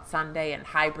printing it out Sunday and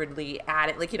hybridly add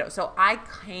it. So I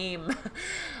came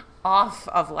off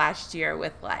of last year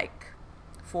with like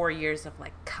 4 years of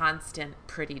like constant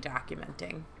pretty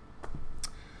documenting.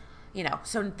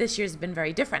 So this year's been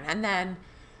very different. And then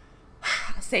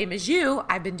same as you,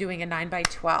 I've been doing a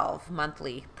 9x12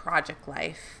 monthly project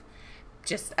life.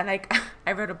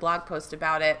 I wrote a blog post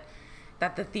about it,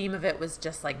 that the theme of it was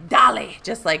just like Dolly,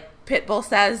 just like Pitbull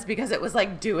says, because it was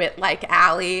like do it like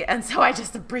Allie. And so I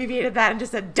just abbreviated that and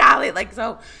just said Dolly. Like,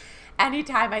 so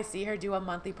anytime I see her do a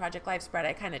monthly project life spread,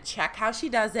 I kind of check how she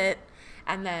does it.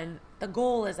 And then the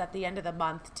goal is at the end of the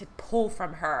month to pull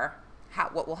from her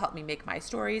what will help me make my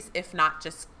stories, if not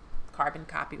just carbon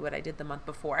copy what I did the month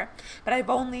before. But I've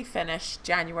only finished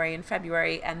January and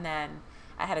February, and then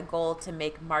I had a goal to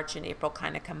make March and April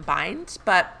kind of combined,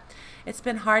 but it's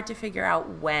been hard to figure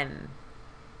out when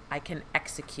I can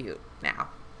execute now.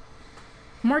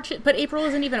 But April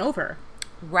isn't even over.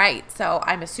 Right. So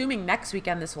I'm assuming next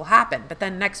weekend this will happen, but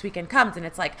then next weekend comes and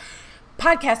it's like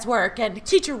podcast work and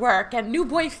teacher work and new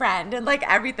boyfriend and like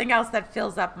everything else that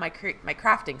fills up my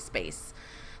crafting space.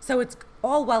 So it's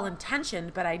all well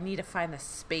intentioned, but I need to find the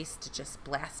space to just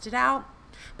blast it out.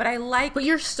 But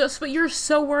you're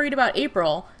so worried about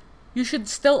April. You should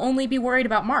still only be worried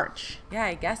about March. Yeah,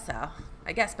 I guess so.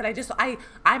 But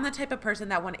I'm the type of person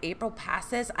that when April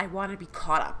passes, I want to be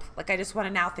caught up. Like, I just want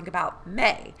to now think about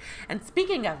May. And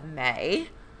speaking of May,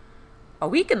 a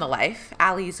week in the life,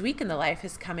 Allie's Week in the Life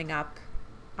is coming up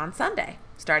on Sunday.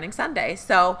 starting Sunday.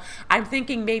 So I'm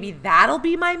thinking maybe that'll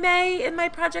be my May in my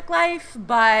project life,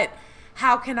 but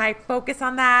how can I focus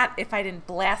on that if I didn't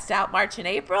blast out March and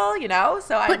April, you know?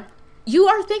 But you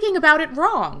are thinking about it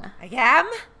wrong. I am?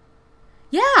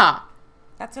 Yeah.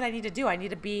 That's what I need to do. I need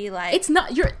to be like... It's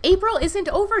not, your April isn't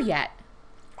over yet.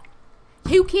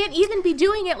 You can't even be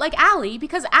doing it like Allie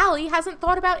because Allie hasn't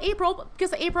thought about April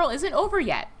because April isn't over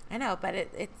yet. I know, but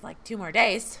it's like 2 more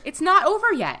days. It's not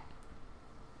over yet.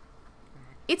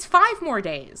 It's 5 more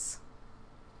days.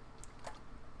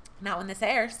 Not when this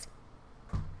airs.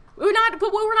 We're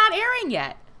not airing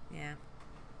yet. Yeah.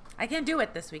 I can't do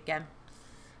it this weekend.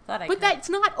 But that's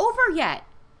not over yet.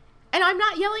 And I'm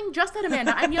not yelling just at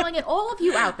Amanda. I'm yelling at all of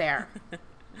you out there.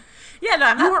 Yeah,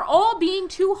 no, you are all being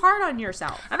too hard on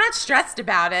yourself. I'm not stressed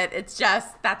about it. It's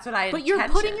just, that's what I But you're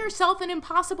putting yourself in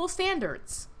impossible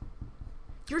standards.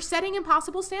 You're setting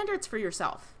impossible standards for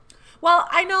yourself. Well,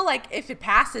 I know, like, if it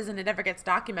passes and it never gets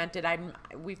documented,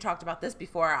 we've talked about this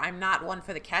before, I'm not one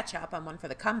for the catch-up, I'm one for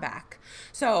the comeback.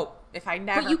 So, if I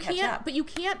never catch up... But you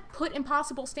can't put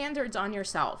impossible standards on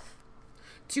yourself.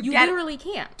 You literally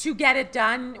can't. To get it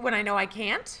done when I know I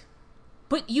can't?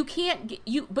 But you can't,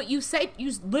 you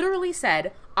literally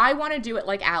said, I want to do it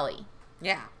like Allie.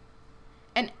 Yeah.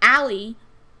 And Allie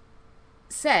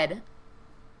said,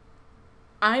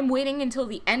 I'm waiting until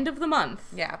the end of the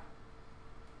month. Yeah.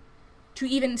 To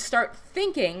even start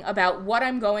thinking about what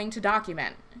I'm going to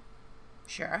document.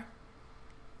 Sure.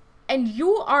 And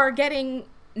you are getting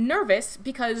nervous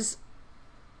because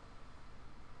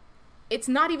it's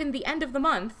not even the end of the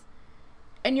month,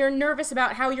 and you're nervous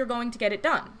about how you're going to get it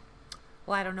done.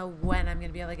 Well, I don't know when I'm going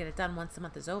to be able to get it done once the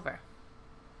month is over.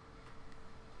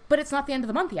 But it's not the end of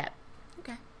the month yet.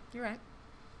 Okay, you're right.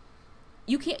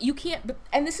 You can't,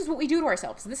 and this is what we do to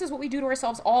ourselves. This is what we do to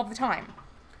ourselves all the time.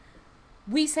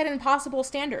 We set impossible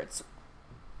standards.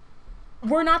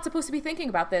 We're not supposed to be thinking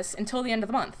about this until the end of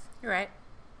the month. You're right.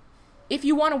 If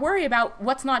you want to worry about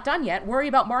what's not done yet, worry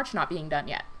about March not being done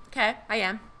yet. Okay, I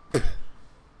am.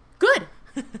 Good.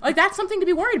 Like, that's something to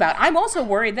be worried about. I'm also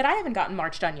worried that I haven't gotten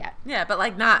March done yet. Yeah, but,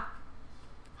 like, not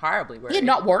horribly worried. Yeah,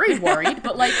 not worried,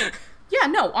 but, like, yeah,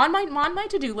 no, on my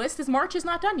to-do list is March is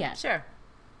not done yet. Sure.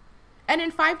 And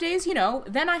in 5 days,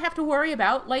 then I have to worry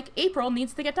about, like, April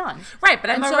needs to get done. Right, but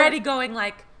I'm already going,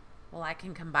 like, well, I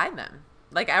can combine them.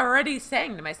 Like, I'm already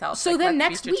saying to myself, so like, then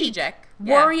let's next be week,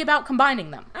 worry about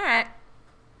combining them. All right.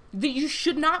 You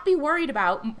should not be worried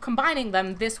about combining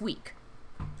them this week.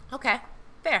 Okay,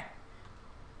 fair.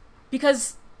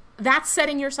 Because that's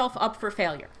setting yourself up for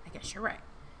failure. I guess you're right.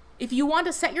 If you want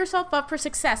to set yourself up for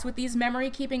success with these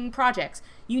memory-keeping projects,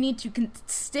 you need to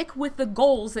stick with the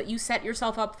goals that you set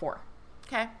yourself up for.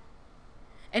 Okay.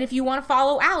 And if you want to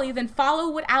follow Allie, then follow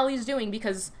what Allie's doing,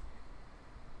 because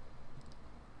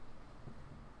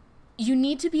you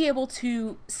need to be able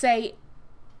to say,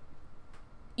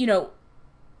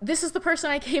 this is the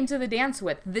person I came to the dance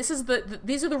with. These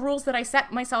are the rules that I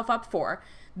set myself up for.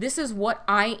 This is what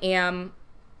I am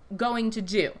going to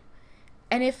do.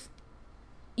 And if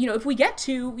we get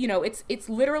to, it's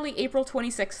literally April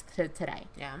 26th today.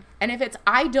 Yeah. And if it's,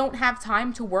 I don't have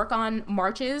time to work on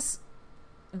Marches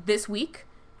this week,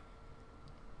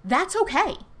 that's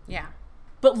okay. Yeah.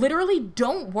 But literally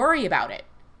don't worry about it,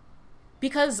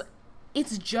 because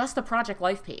it's just a Project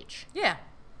Life page. Yeah.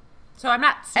 So I'm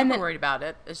not super worried about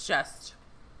it. It's just.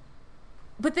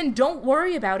 But then don't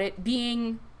worry about it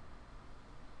being,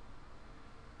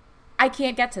 I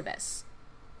can't get to this.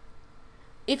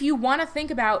 If you want to think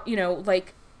about,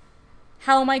 like,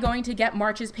 how am I going to get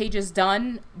March's pages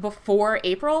done before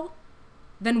April,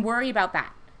 then worry about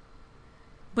that.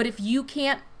 But if you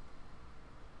can't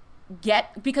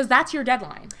because that's your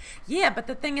deadline. Yeah, but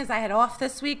the thing is, I had off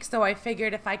this week, so I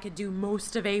figured if I could do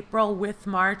most of April with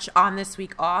March on this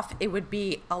week off, it would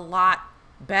be a lot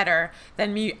better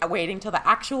than me waiting till the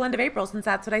actual end of April, since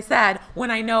that's what I said,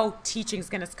 when I know teaching's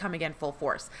going to come again full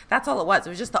force. That's all it was. It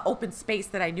was just the open space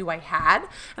that I knew I had.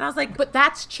 And I was like, but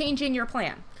that's changing your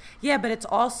plan. Yeah, but it's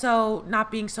also not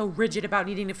being so rigid about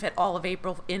needing to fit all of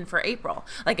April in for April.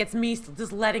 Like, it's me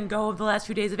just letting go of the last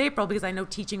few days of April because I know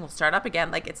teaching will start up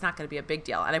again. Like, it's not going to be a big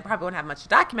deal. And I probably won't have much to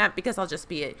document because I'll just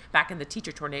be back in the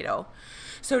teacher tornado.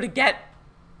 So to get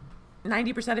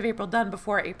 90% of April done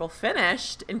before April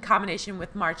finished in combination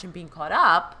with March and being caught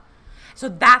up. So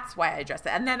that's why I addressed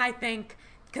it. And then I think,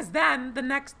 because then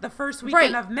the first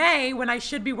weekend of May, when I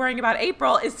should be worrying about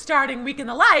April, is starting Week in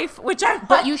the Life, which I'm.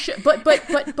 But you should. But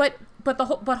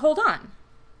hold on.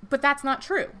 But that's not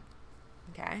true.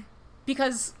 Okay.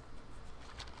 Because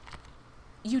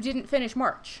you didn't finish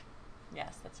March.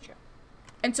 Yes, that's true.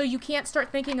 And so you can't start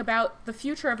thinking about the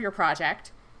future of your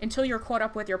project until you're caught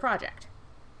up with your project.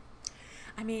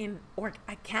 I mean, or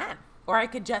I can. Or I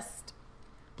could just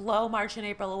blow March and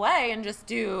April away and just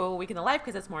do Week in the Life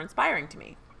because it's more inspiring to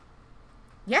me.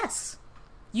 Yes.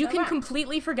 You can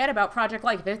completely forget about Project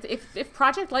Life. If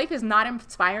Project Life is not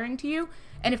inspiring to you,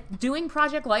 and if doing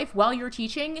Project Life while you're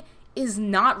teaching is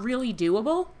not really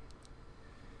doable,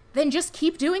 then just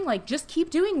keep doing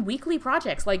weekly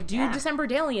projects. Like do December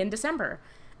Daily in December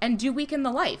and do Week in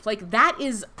the Life. Like that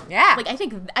is like I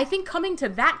think coming to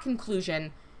that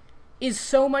conclusion is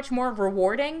so much more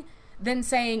rewarding than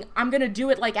saying I'm going to do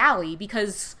it like Allie,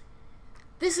 because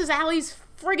this is Allie's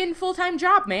friggin' full-time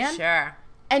job, man. Sure.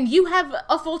 And you have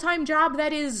a full-time job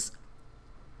that is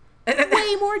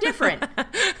way more different.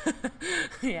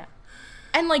 Yeah.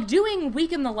 And like doing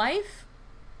Week in the Life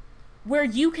where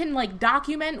you can like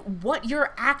document what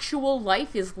your actual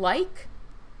life is like,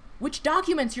 which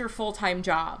documents your full-time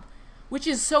job, which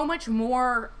is so much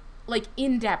more like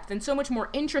in-depth and so much more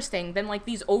interesting than like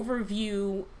these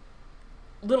overview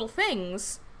little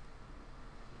things.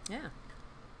 Yeah.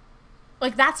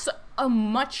 Like that's a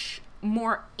much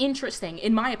more interesting,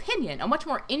 in my opinion, a much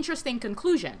more interesting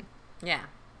conclusion. Yeah.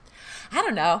 I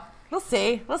don't know. We'll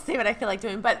see what I feel like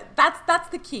doing. But that's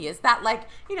the key, is that like,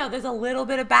 you know, there's a little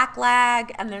bit of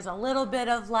backlag and there's a little bit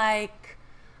of like,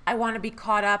 I want to be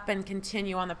caught up and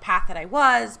continue on the path that I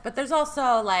was. But there's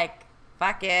also like,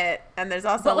 fuck it. And there's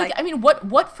also like I mean,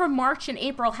 what from March and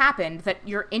April happened that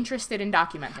you're interested in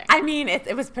documenting? I mean,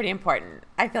 it was pretty important.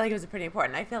 I feel like it was pretty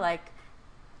important. I feel like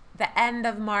the end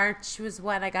of March was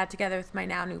when I got together with my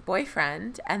now new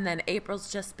boyfriend, and then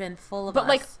April's just been full of us. But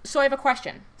like, so I have a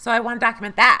question. So I want to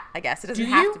document that, I guess. It doesn't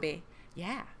have to be.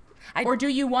 Yeah. Or do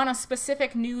you want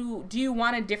do you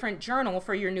want a different journal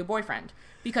for your new boyfriend?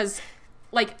 Because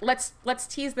like, let's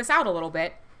tease this out a little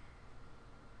bit.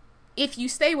 If you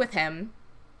stay with him,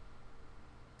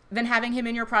 then having him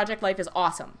in your Project Life is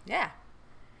awesome. Yeah.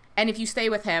 And if you stay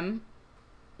with him,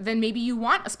 then maybe you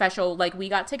want a special, like, we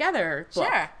got together book.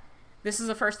 Sure. This is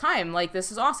the first time. Like,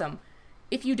 this is awesome.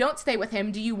 If you don't stay with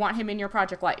him, do you want him in your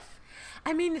Project Life?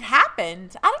 I mean, it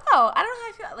happened. I don't know how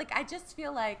I feel. Like, I just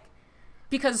feel like...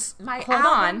 Because, hold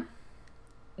on.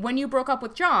 When you broke up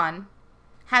with John,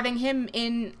 having him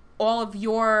in all of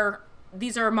your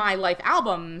These Are My Life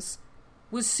albums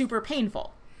was super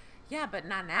painful. Yeah, but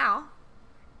not now.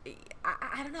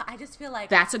 I don't know. I just feel like...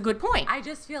 That's a good point. I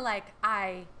just feel like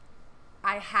I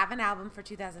have an album for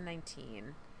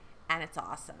 2019, and it's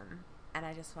awesome, and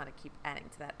I just want to keep adding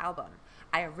to that album.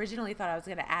 I originally thought I was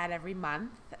going to add every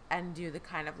month and do the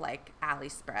kind of like Allie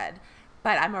spread,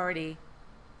 but I'm already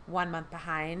 1 month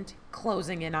behind,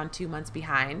 closing in on 2 months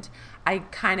behind. I'm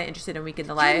kind of interested in Week in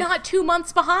the Life. You're not 2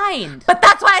 months behind. But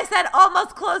that's why I said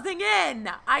almost closing in.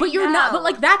 You're not.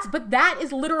 But that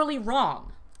is literally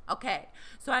wrong. Okay,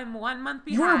 so I'm 1 month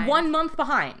behind. You're 1 month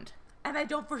behind. And I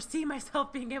don't foresee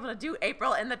myself being able to do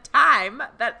April in the time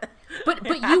that... But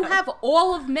you have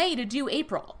all of May to do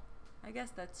April. I guess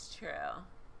that's true.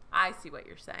 I see what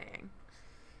you're saying.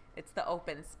 It's the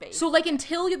open space. So, like,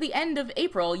 until the end of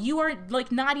April, you are,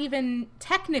 like, not even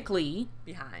technically...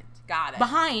 behind. Got it.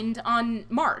 Behind on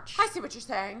March. I see what you're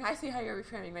saying. I see how you're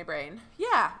reframing my brain.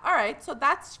 Yeah, all right. So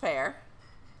that's fair.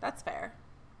 That's fair.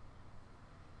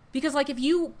 Because, like, if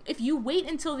you wait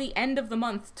until the end of the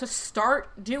month to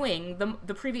start doing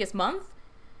the previous month,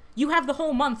 you have the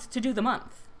whole month to do the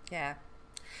month. Yeah.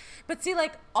 But see,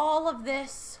 like, all of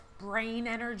this brain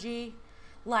energy,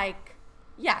 like,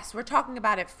 yes, we're talking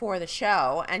about it for the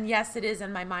show, and yes, it is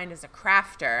in my mind as a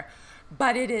crafter,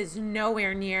 but it is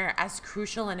nowhere near as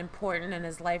crucial and important and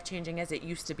as life-changing as it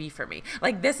used to be for me.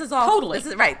 Like, this is all... Totally.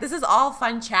 This is all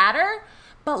fun chatter,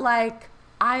 but, like...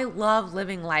 I love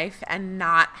living life and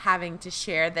not having to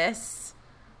share this,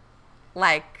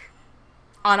 like...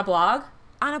 On a blog?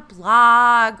 On a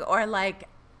blog or, like,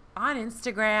 on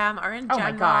Instagram or in general.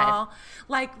 Oh, my God.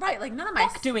 Like, right, like, none of my...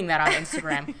 Fuck doing that on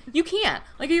Instagram. You can't.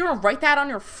 Like, you're going to write that on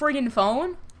your friggin'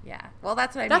 phone? Yeah. Well,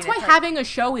 that's what I mean. That's why having a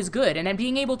show is good, and then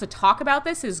being able to talk about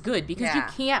this is good, because you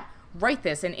can't write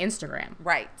this in Instagram.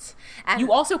 Right. And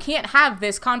you also can't have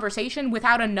this conversation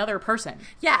without another person.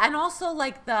 Yeah, and also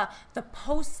like the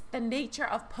nature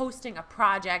of posting a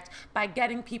project by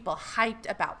getting people hyped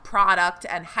about product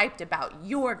and hyped about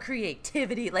your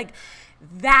creativity, like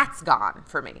that's gone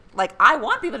for me. Like, I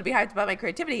want people to be hyped about my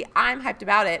creativity. I'm hyped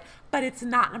about it, but it's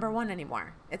not number one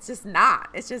anymore. It's just not.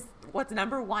 It's just what's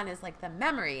number one is like the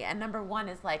memory, and number one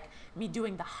is like me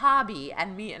doing the hobby,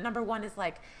 and number one is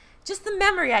like just the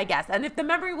memory, I guess. And if the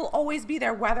memory will always be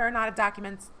there, whether or not I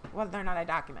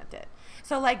document it.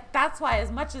 So, like, that's why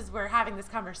as much as we're having this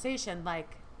conversation,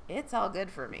 like, it's all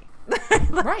good for me.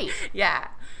 Right. Yeah.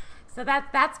 So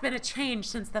that's been a change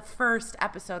since the first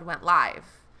episode went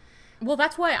live. Well,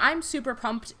 that's why I'm super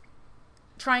pumped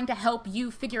trying to help you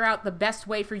figure out the best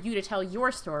way for you to tell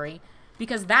your story,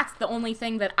 because that's the only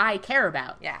thing that I care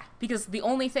about. Yeah. Because the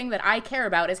only thing that I care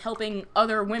about is helping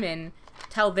other women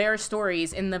tell their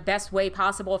stories in the best way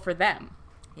possible for them.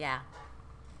 Yeah.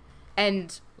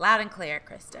 And loud and clear,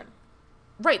 Kristen.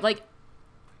 Right, like,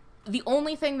 the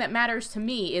only thing that matters to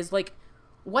me is, like,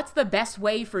 what's the best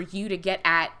way for you to get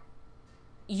at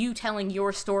you telling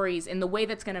your stories in the way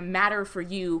that's going to matter for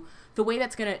you, the way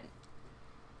that's going to,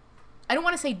 I don't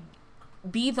want to say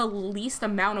be the least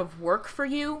amount of work for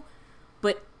you,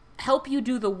 but help you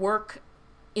do the work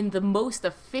in the most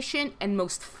efficient and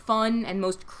most fun and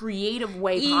most creative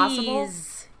way possible.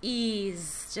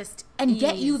 And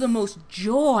get you the most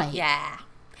joy. Yeah.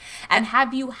 And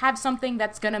have you have something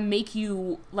that's going to make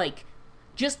you, like,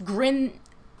 just grin,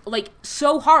 like,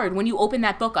 so hard when you open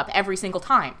that book up every single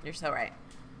time. You're so right.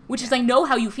 Which is, I know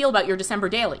how you feel about your December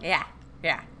daily. Yeah.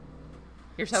 Yeah.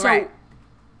 You're so right.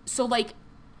 So, like,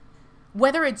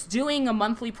 whether it's doing a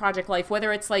monthly Project Life,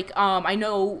 whether it's, like, I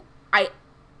know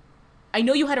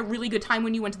you had a really good time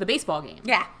when you went to the baseball game.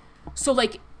 Yeah. So,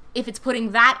 like, if it's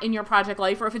putting that in your Project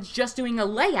Life, or if it's just doing a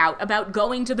layout about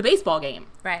going to the baseball game.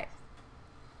 Right.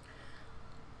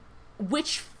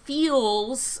 Which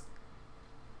feels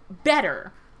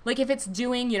better. Like, if it's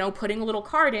doing, you know, putting a little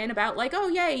card in about, like, oh,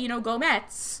 yay, you know, go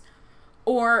Mets.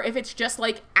 Or if it's just,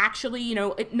 like, actually, you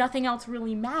know, nothing else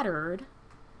really mattered.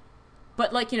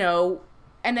 But, like, you know,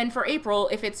 and then for April,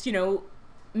 if it's, you know,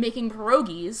 making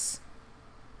pierogies,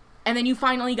 and then you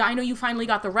finally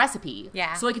got the recipe.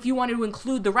 Yeah. So, like, if you wanted to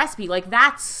include the recipe, like,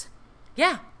 that's...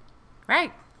 Yeah.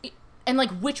 Right. And,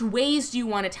 like, which ways do you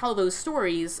want to tell those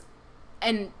stories?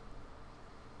 And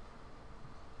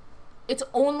it's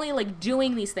only, like,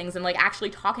 doing these things and, like,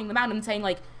 actually talking them out and saying,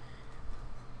 like,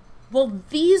 well,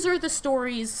 these are the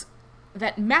stories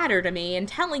that matter to me, and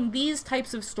telling these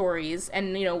types of stories,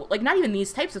 and, you know, like, not even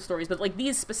these types of stories, but, like,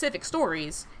 these specific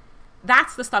stories,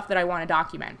 that's the stuff that I want to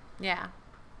document. Yeah.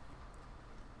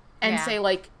 And say,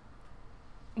 like,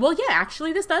 well, yeah,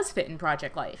 actually, this does fit in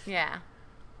Project Life. Yeah.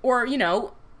 Or, you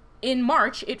know, in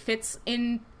March, it fits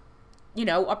in, you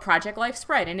know, a Project Life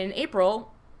spread, and in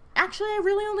April, actually, I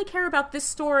really only care about this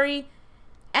story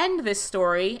and this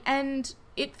story, and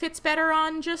it fits better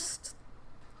on just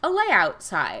a layout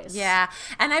size. Yeah.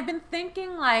 And I've been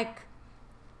thinking, like,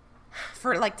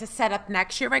 for, like, to set up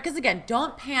next year, right? Because, again,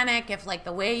 don't panic if, like,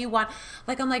 the way you want,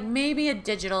 like, I'm like, maybe a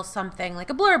digital something,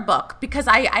 like a blurb book, because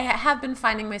I have been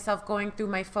finding myself going through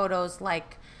my photos,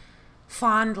 like,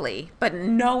 fondly, but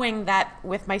knowing that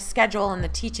with my schedule and the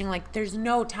teaching, like, there's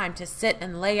no time to sit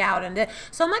and lay out, and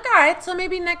so I'm like, all right, so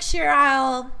maybe next year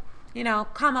I'll, you know,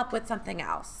 come up with something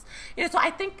else, you know. So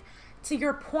I think, to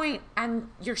your point, and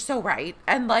you're so right,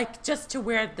 and, like, just to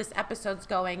where this episode's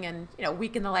going, and, you know,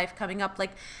 Week in the Life coming up,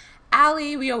 like,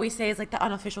 Allie, we always say, is, like, the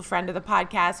unofficial friend of the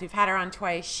podcast. We've had her on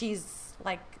twice. She's,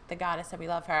 like, the goddess, and we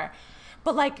love her,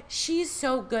 but, like, she's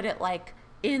so good at, like,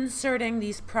 inserting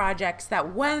these projects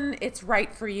that when it's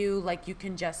right for you, like, you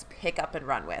can just pick up and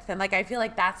run with. And, like, I feel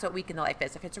like that's what Week in the Life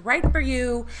is. If it's right for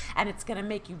you and it's going to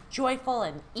make you joyful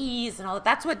and ease and all that,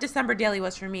 that's what December Daily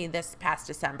was for me this past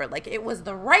December. Like, it was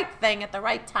the right thing at the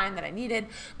right time that I needed,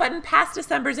 but in past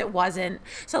Decembers it wasn't.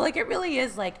 So, like, it really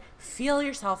is, like, feel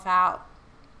yourself out.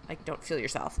 Like, don't feel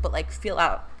yourself, but, like, feel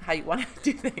out how you want to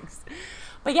do things.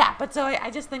 But yeah, so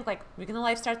I just think, like, Week in the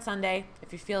Life starts Sunday.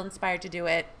 If you feel inspired to do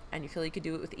it and you feel you could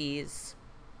do it with ease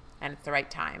and it's the right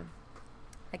time.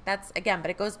 Like, that's, again, but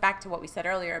it goes back to what we said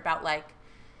earlier about, like,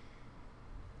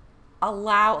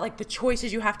 allow, like, the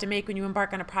choices you have to make when you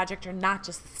embark on a project are not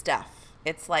just the stuff.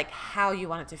 It's, like, how you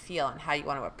want it to feel and how you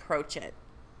want to approach it.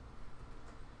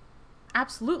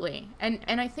 Absolutely. And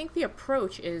I think the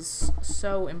approach is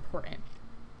so important.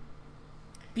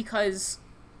 Because,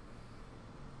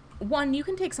 one, you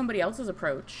can take somebody else's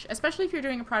approach, especially if you're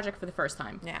doing a project for the first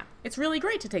time. Yeah. It's really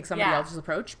great to take somebody else's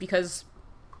approach because,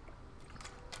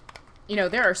 you know,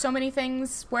 there are so many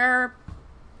things where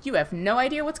you have no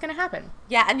idea what's going to happen.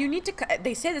 Yeah, and you need to,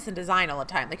 they say this in design all the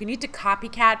time, like, you need to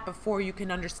copycat before you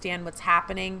can understand what's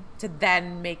happening to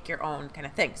then make your own kind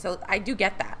of thing. So I do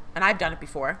get that, and I've done it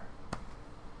before.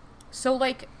 So,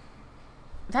 like,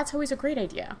 that's always a great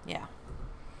idea. Yeah.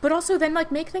 But also then,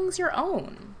 like, make things your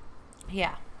own.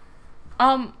 Yeah.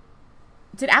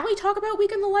 Did Allie talk about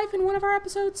Week in the Life in one of our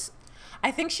episodes? I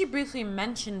think she briefly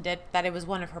mentioned it, that it was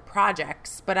one of her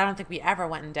projects, but I don't think we ever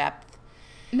went in depth.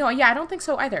 No, yeah, I don't think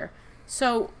so either.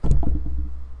 So,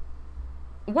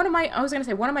 one of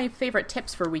my favorite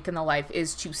tips for Week in the Life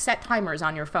is to set timers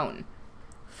on your phone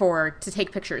to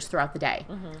take pictures throughout the day.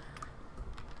 Mm-hmm.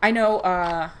 I know,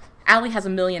 Allie has a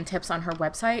million tips on her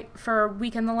website for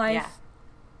Week in the Life. Yeah.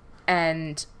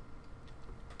 And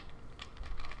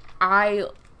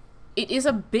it is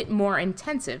a bit more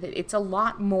intensive. It's a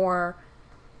lot more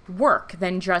work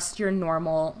than just your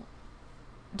normal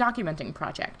documenting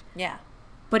project. Yeah.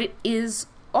 But it is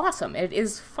awesome. It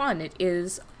is fun. It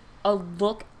is a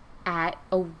look at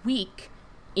a week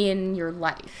in your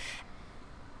life.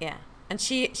 Yeah. And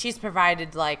she's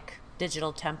provided like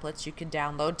digital templates you can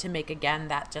download to make, again,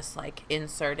 that just like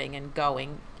inserting and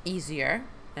going easier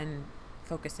and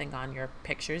focusing on your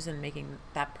pictures and making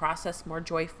that process more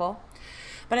joyful.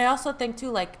 But I also think too,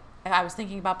 like, I was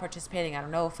thinking about participating. I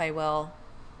don't know if I will,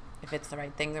 if it's the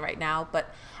right thing right now,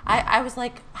 but I was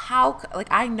like,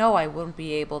 I know I wouldn't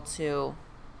be able to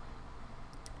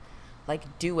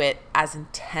like do it as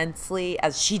intensely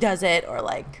as she does it, or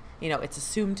like, you know, it's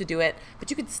assumed to do it, but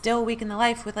you could still Week in the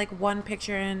Life with like one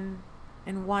picture and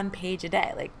one page a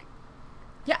day. Like,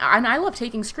 yeah, and I love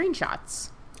taking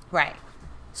screenshots. Right.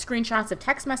 Screenshots of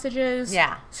text messages.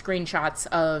 Yeah. Screenshots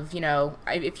of, you know,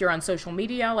 if you're on social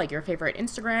media, like your favorite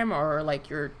Instagram or like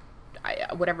your,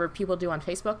 whatever people do on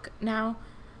Facebook now,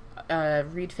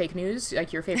 read fake news,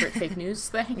 like your favorite fake news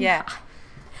thing. Yeah.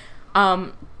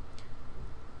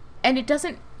 And it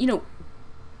doesn't, you know,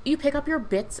 you pick up your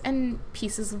bits and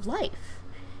pieces of life.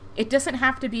 It doesn't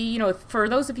have to be, you know, for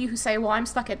those of you who say, well, I'm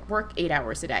stuck at work 8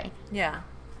 hours a day. Yeah.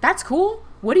 That's cool.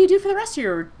 What do you do for the rest of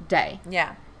your day?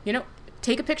 Yeah. You know,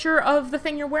 take a picture of the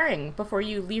thing you're wearing before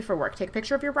you leave for work. Take a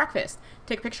picture of your breakfast.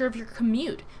 Take a picture of your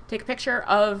commute. Take a picture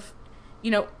of, you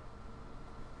know,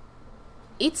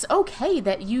 it's okay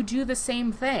that you do the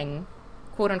same thing,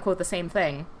 quote unquote, the same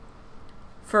thing,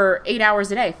 for 8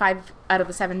 hours a day, 5 out of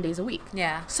the 7 days a week.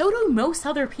 Yeah. So do most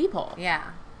other people.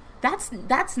 Yeah.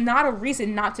 That's not a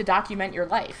reason not to document your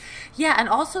life. Yeah, and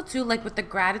also too, like with the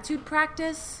gratitude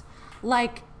practice,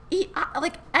 like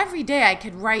every day I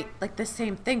could write like the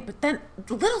same thing, but then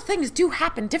little things do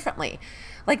happen differently.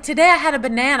 Like today I had a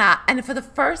banana, and for the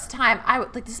first time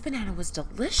this banana was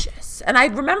delicious, and I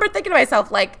remember thinking to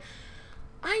myself, like,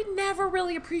 I never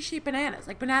really appreciate bananas.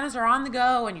 Like, bananas are on the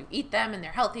go and you eat them and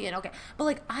they're healthy and okay. But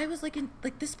like, I was like,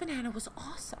 this banana was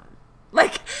awesome.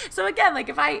 Like, so again,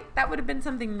 like that would have been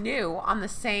something new on the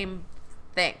same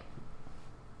thing.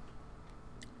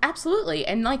 Absolutely.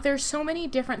 And like, there's so many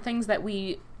different things that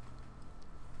we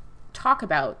talk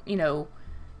about, you know,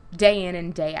 day in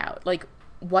and day out. Like,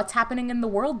 what's happening in the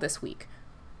world this week?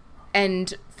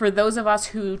 And for those of us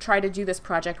who try to do this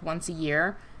project once a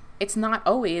year, it's not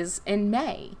always in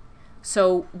May.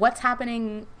 So what's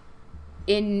happening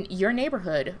in your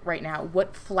neighborhood right now?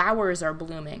 What flowers are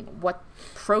blooming? What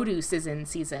produce is in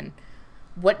season?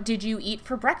 What did you eat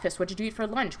for breakfast? What did you eat for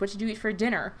lunch? What did you eat for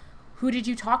dinner? Who did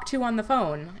you talk to on the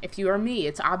phone? If you are me,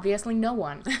 it's obviously no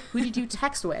one. Who did you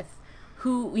text with?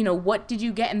 Who, you know, what did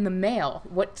you get in the mail?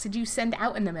 What did you send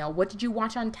out in the mail? What did you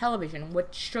watch on television?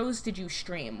 What shows did you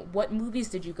stream? What movies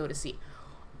did you go to see?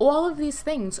 All of these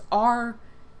things are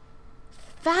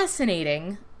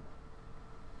fascinating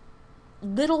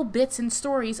little bits and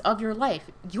stories of your life.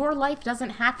 Your life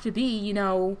doesn't have to be, you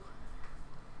know,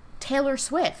 Taylor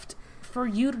Swift for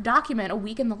you to document a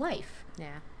week in the life.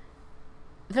 Yeah.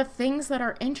 The things that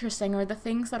are interesting are the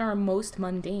things that are most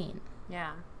mundane.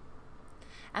 Yeah.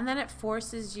 And then it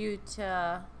forces you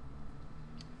to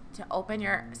open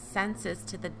your senses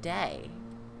to the day.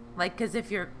 Like, because if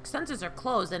your senses are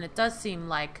closed, then it does seem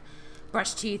like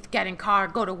brush teeth, get in car,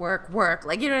 go to work,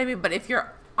 like, you know what I mean? But if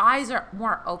your eyes are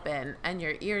more open and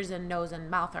your ears and nose and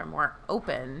mouth are more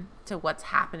open to what's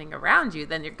happening around you,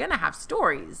 then you're going to have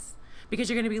stories because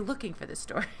you're going to be looking for the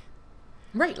story.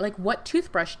 Right. Like, what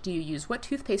toothbrush do you use? What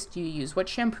toothpaste do you use? What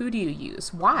shampoo do you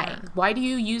use? Why? Yeah. Why do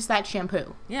you use that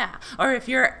shampoo? Yeah. Or if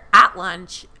you're at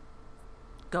lunch,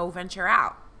 go venture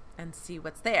out and see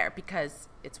what's there because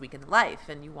it's Week in the Life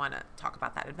and you want to talk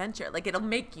about that adventure. Like, it'll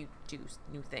make you do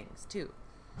new things too,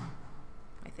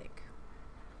 I think.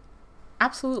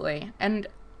 Absolutely. And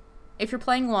if you're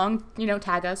playing along, you know,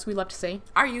 tag us. We'd love to see.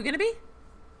 Are you going to be?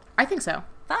 I think so.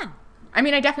 Fun. I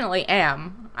mean, I definitely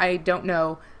am. I don't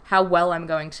know how well I'm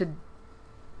going to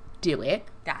do it.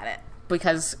 Got it.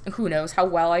 Because who knows how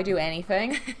well I do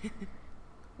anything.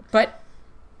 But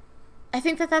I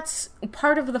think that that's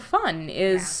part of the fun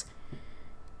is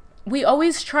we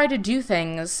always try to do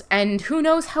things and who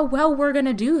knows how well we're going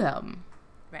to do them.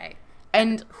 Right.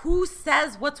 And who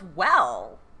says what's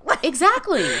well?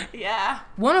 Exactly. Yeah.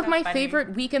 One of my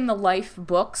favorite Week in the Life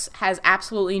books has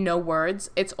absolutely no words.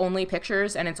 It's only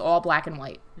pictures and it's all black and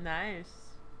white. Nice.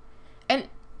 And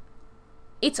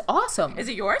it's awesome. Is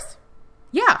it yours?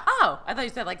 Yeah. Oh, I thought you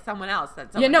said like someone else. That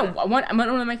Yeah, no, someone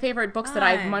one of my favorite books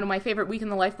one of my favorite Week in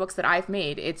the Life books that I've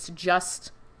made. It's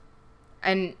just,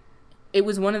 and it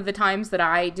was one of the times that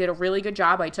I did a really good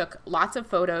job. I took lots of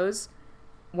photos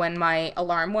when my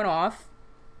alarm went off,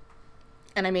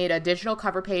 and I made a digital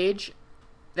cover page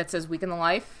that says Week in the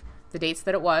Life, the dates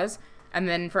that it was, and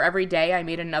then for every day I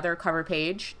made another cover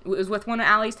page. It was with one of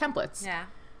Allie's templates. Yeah.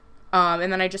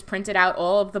 And then I just printed out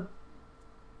all of the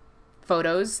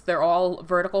photos. They're all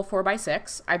vertical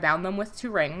 4x6. I bound them with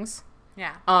 2 rings.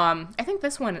 Yeah. I think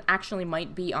this one actually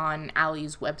might be on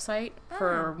Allie's website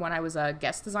for when I was a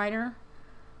guest designer.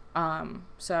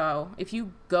 So if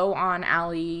you go on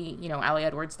Allie,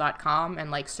 allieedwards.com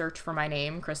and like search for my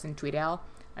name, Kristen Tweedale,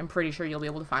 I'm pretty sure you'll be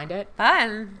able to find it.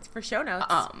 Fun. It's for show notes.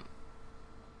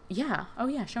 Yeah. Oh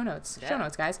yeah, show notes. Yeah. Show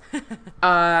notes, guys.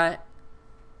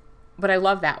 But I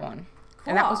love that one.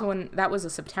 Cool. And that was a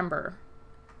September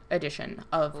edition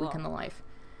of Week in the Life.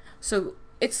 So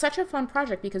it's such a fun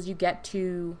project because you get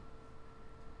to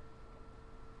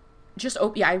just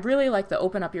I really like the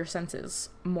open up your senses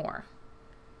more.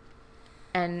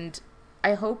 And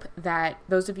I hope that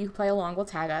those of you who play along will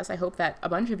tag us. I hope that a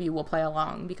bunch of you will play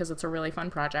along because it's a really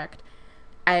fun project.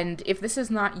 And if this is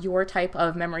not your type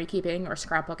of memory keeping or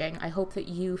scrapbooking, I hope that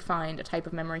you find a type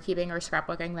of memory keeping or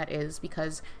scrapbooking that is,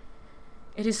 because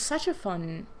it is such a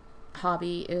fun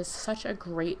hobby. It is such a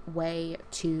great way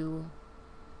to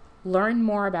learn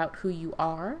more about who you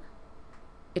are.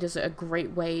 It is a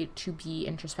great way to be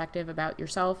introspective about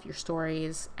yourself, your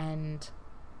stories, and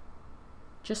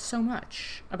just so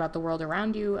much about the world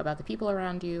around you, about the people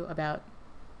around you, about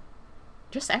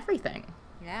just everything.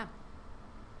 Yeah.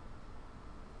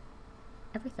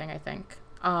 Everything, I think.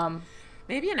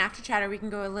 Maybe in After Chatter we can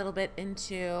go a little bit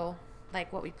into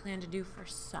like what we plan to do for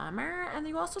summer. And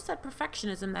you also said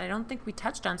perfectionism that I don't think we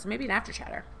touched on. So maybe an After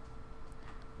Chatter.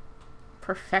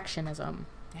 Perfectionism.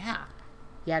 Yeah.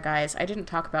 Yeah, guys, I didn't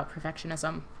talk about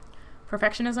perfectionism.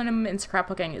 Perfectionism in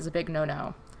scrapbooking is a big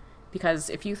no-no. Because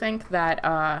if you think that,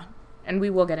 and we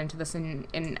will get into this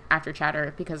in After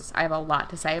Chatter because I have a lot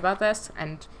to say about this,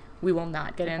 and we will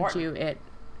not get into it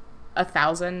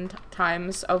 1,000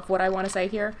 times of what I want to say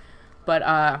here.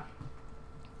 But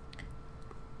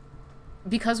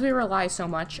because we rely so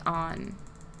much on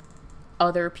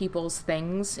other people's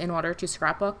things in order to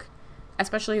scrapbook,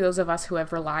 especially those of us who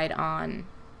have relied on,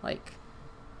 like,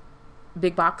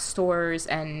 big box stores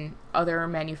and other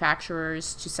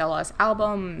manufacturers to sell us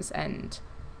albums and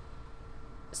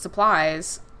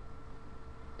supplies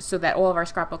so that all of our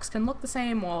scrapbooks can look the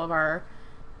same, all of our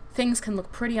things can look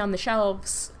pretty on the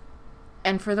shelves.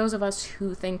 And for those of us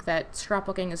who think that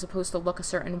scrapbooking is supposed to look a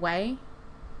certain way,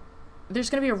 there's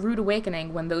going to be a rude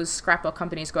awakening when those scrapbook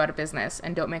companies go out of business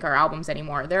and don't make our albums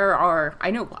anymore. There are, I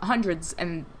know, hundreds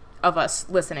of us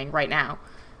listening right now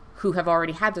who have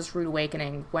already had this rude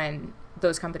awakening when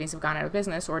those companies have gone out of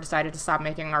business or decided to stop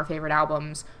making our favorite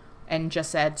albums and just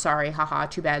said, sorry, haha,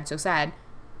 too bad, so sad,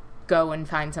 go and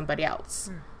find somebody else.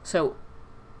 So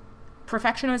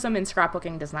perfectionism in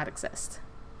scrapbooking does not exist.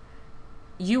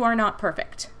 You are not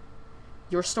perfect.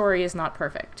 Your story is not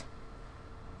perfect.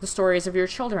 The stories of your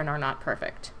children are not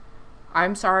perfect.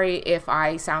 I'm sorry if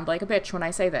I sound like a bitch when I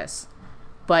say this,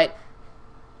 but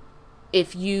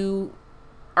if you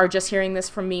are just hearing this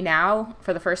from me now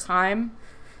for the first time,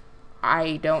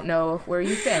 I don't know where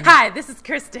you've been. Hi, this is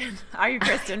Kristen. Are you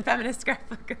Kristen, feminist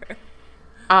scrapbooker?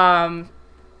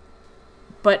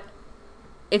 But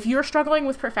if you're struggling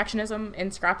with perfectionism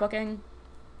in scrapbooking,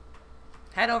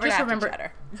 head over to After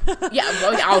Chatter.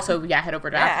 Head over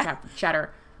to After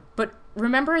Chatter. But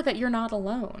remember that you're not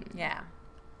alone. Yeah.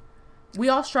 We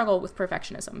all struggle with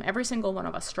perfectionism. Every single one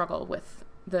of us struggle with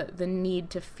the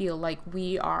need to feel like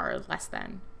we are less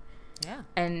than. Yeah.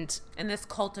 And in this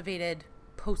cultivated,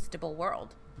 postable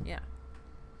world. Yeah.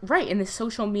 Right. In this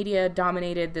social media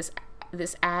dominated,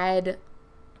 this ad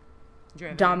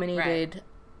driven, dominated,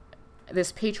 right,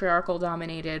 this patriarchal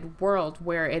dominated world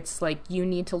where it's like, you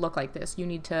need to look like this, you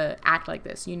need to act like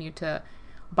this, you need to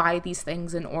buy these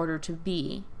things in order to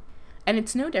be. And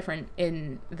it's no different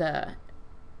in the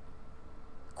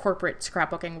corporate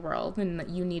scrapbooking world, and that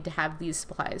you need to have these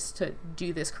supplies to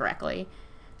do this correctly.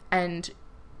 And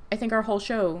I think our whole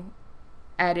show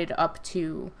added up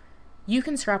to, you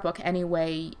can scrapbook any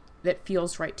way that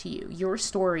feels right to you. Your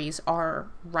stories are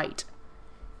right.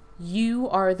 You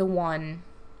are the one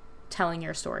telling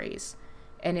your stories.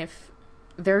 And if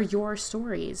they're your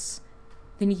stories,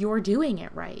 then you're doing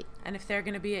it right. And if they're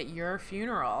going to be at your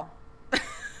funeral.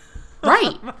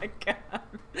 Right. Oh my God.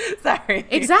 Sorry.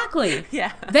 Exactly.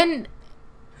 Yeah. Then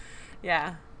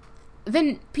yeah.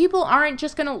 Then people aren't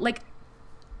just going to, like,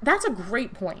 that's a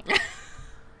great point.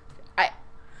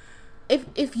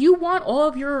 if you want all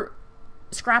of your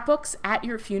scrapbooks at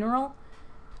your funeral,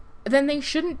 then they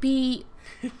shouldn't be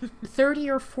 30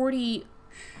 or 40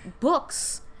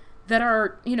 books that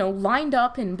are, lined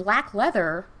up in black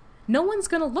leather. No one's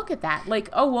going to look at that. Like,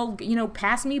 oh, well,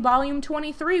 pass me volume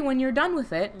 23 when you're done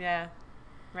with it. Yeah.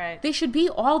 Right. They should be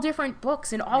all different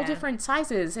books in all different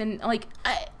sizes. And, like,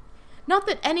 not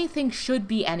that anything should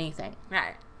be anything.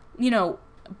 Right.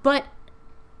 But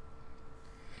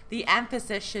the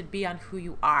emphasis should be on who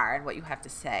you are and what you have to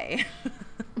say.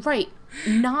 Right.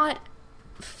 Not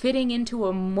fitting into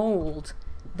a mold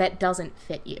that doesn't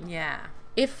fit you. Yeah.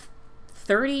 If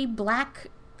 30 black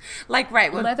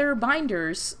leather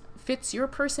binders fits your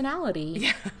personality,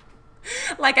 yeah.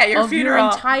 Like at your funeral,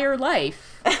 your entire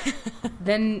life,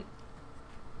 then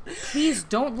please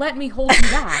don't let me hold you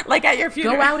back. Like at your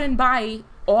funeral, go out and buy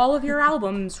all of your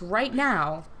albums right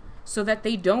now so that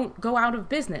they don't go out of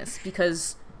business,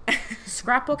 because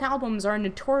scrapbook albums are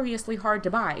notoriously hard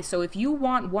to buy. So if you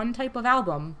want one type of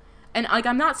album, and like,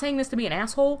 I'm not saying this to be an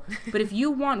asshole, but if you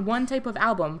want one type of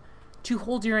album to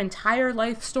hold your entire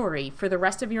life story for the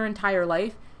rest of your entire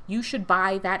life, you should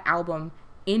buy that album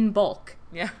in bulk.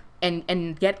 Yeah.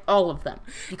 And get all of them,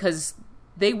 because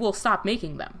they will stop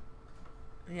making them.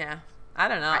 Yeah. I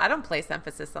don't know. I don't place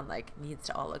emphasis on, like, needs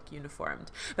to all look uniformed.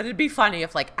 But it'd be funny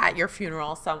if, like, at your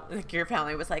funeral, your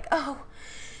family was like, oh,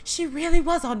 she really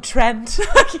was on trend.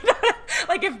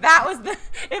 Like, if that was the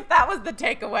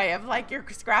takeaway of, like, your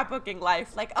scrapbooking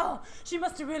life, like, oh, she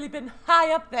must have really been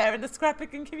high up there in the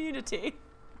scrapbooking community.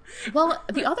 Well,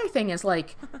 the other thing is,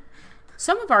 like,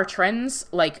 some of our trends,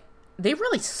 like, they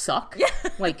really suck. Yeah.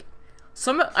 Like,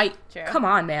 True. Come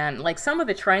on, man. Like, some of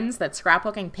the trends that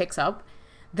scrapbooking picks up,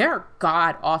 they're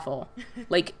god awful.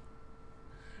 Like,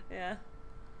 yeah.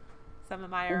 Some of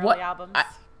my early albums.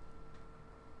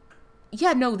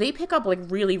 Yeah, no, they pick up, like,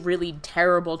 really, really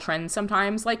terrible trends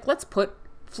sometimes. Like, let's put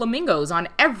flamingos on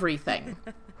everything.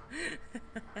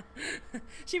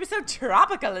 She was so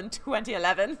tropical in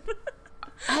 2011.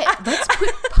 Let's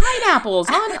put pineapples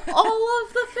on all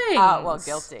of the things. Well,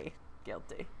 guilty.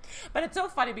 But it's so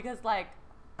funny because, like,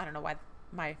 I don't know why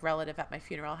my relative at my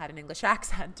funeral had an English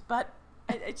accent, but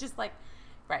it's just like,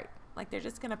 right, like, they're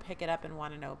just going to pick it up and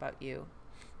want to know about you.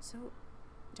 So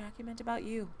document about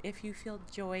you if you feel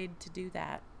joyed to do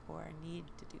that or need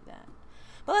to do that.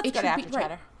 But let's go to After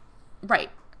Chatter.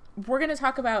 Right. We're going to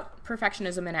talk about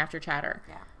perfectionism in After Chatter.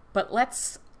 Yeah. But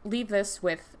let's leave this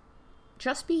with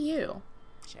just be you.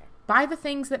 Sure. Buy the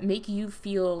things that make you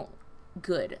feel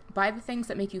good. Buy the things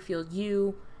that make you feel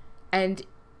you. And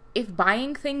if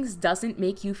buying things doesn't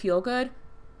make you feel good,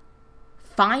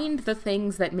 find the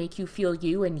things that make you feel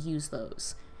you and use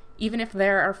those. Even if they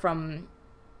are from,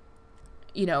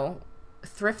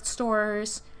 thrift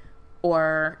stores,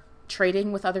 or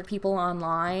trading with other people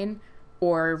online,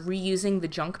 or reusing the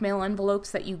junk mail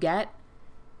envelopes that you get,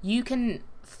 you can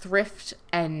thrift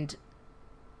and,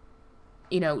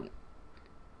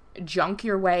 junk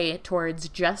your way towards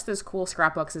just as cool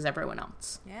scrapbooks as everyone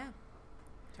else. Yeah,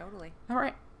 totally. All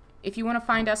right. If you want to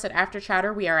find us at After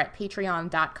Chatter, we are at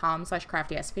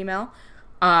patreon.com/craftyasfemale.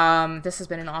 This has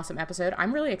been an awesome episode.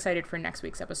 I'm really excited for next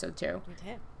week's episode too. Me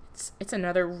too. It's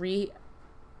another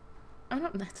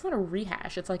it's not a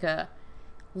rehash. It's like a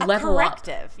level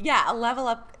corrective. up. Yeah, a level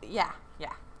up. Yeah,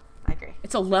 I agree.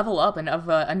 It's a level up and of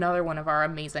another one of our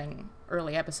amazing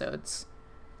early episodes,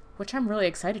 which I'm really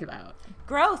excited about.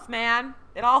 Growth, man.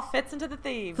 It all fits into the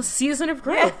theme. The season of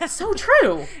growth. So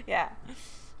true. Yeah.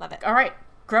 Love it. All right.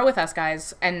 Grow with us,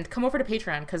 guys. And come over to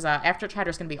Patreon, because After Chatter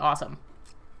is going to be awesome.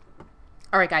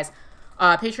 All right, guys.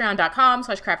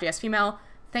 Patreon.com/craftyasfemale.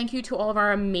 Thank you to all of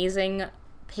our amazing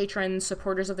patrons,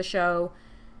 supporters of the show.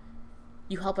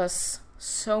 You help us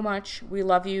so much. We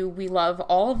love you. We love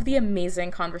all of the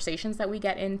amazing conversations that we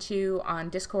get into on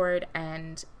Discord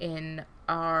and in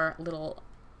our little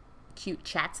cute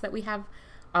chats that we have.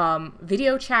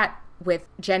 Video chat with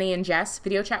Jenny and Jess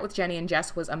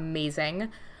was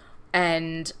amazing,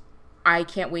 and I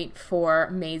can't wait for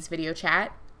May's video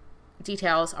chat.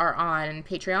 Details are on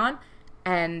Patreon,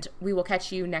 and we will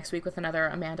catch you next week with another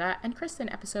Amanda and Kristen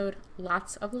episode.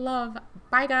 Lots of love.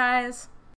 Bye, guys.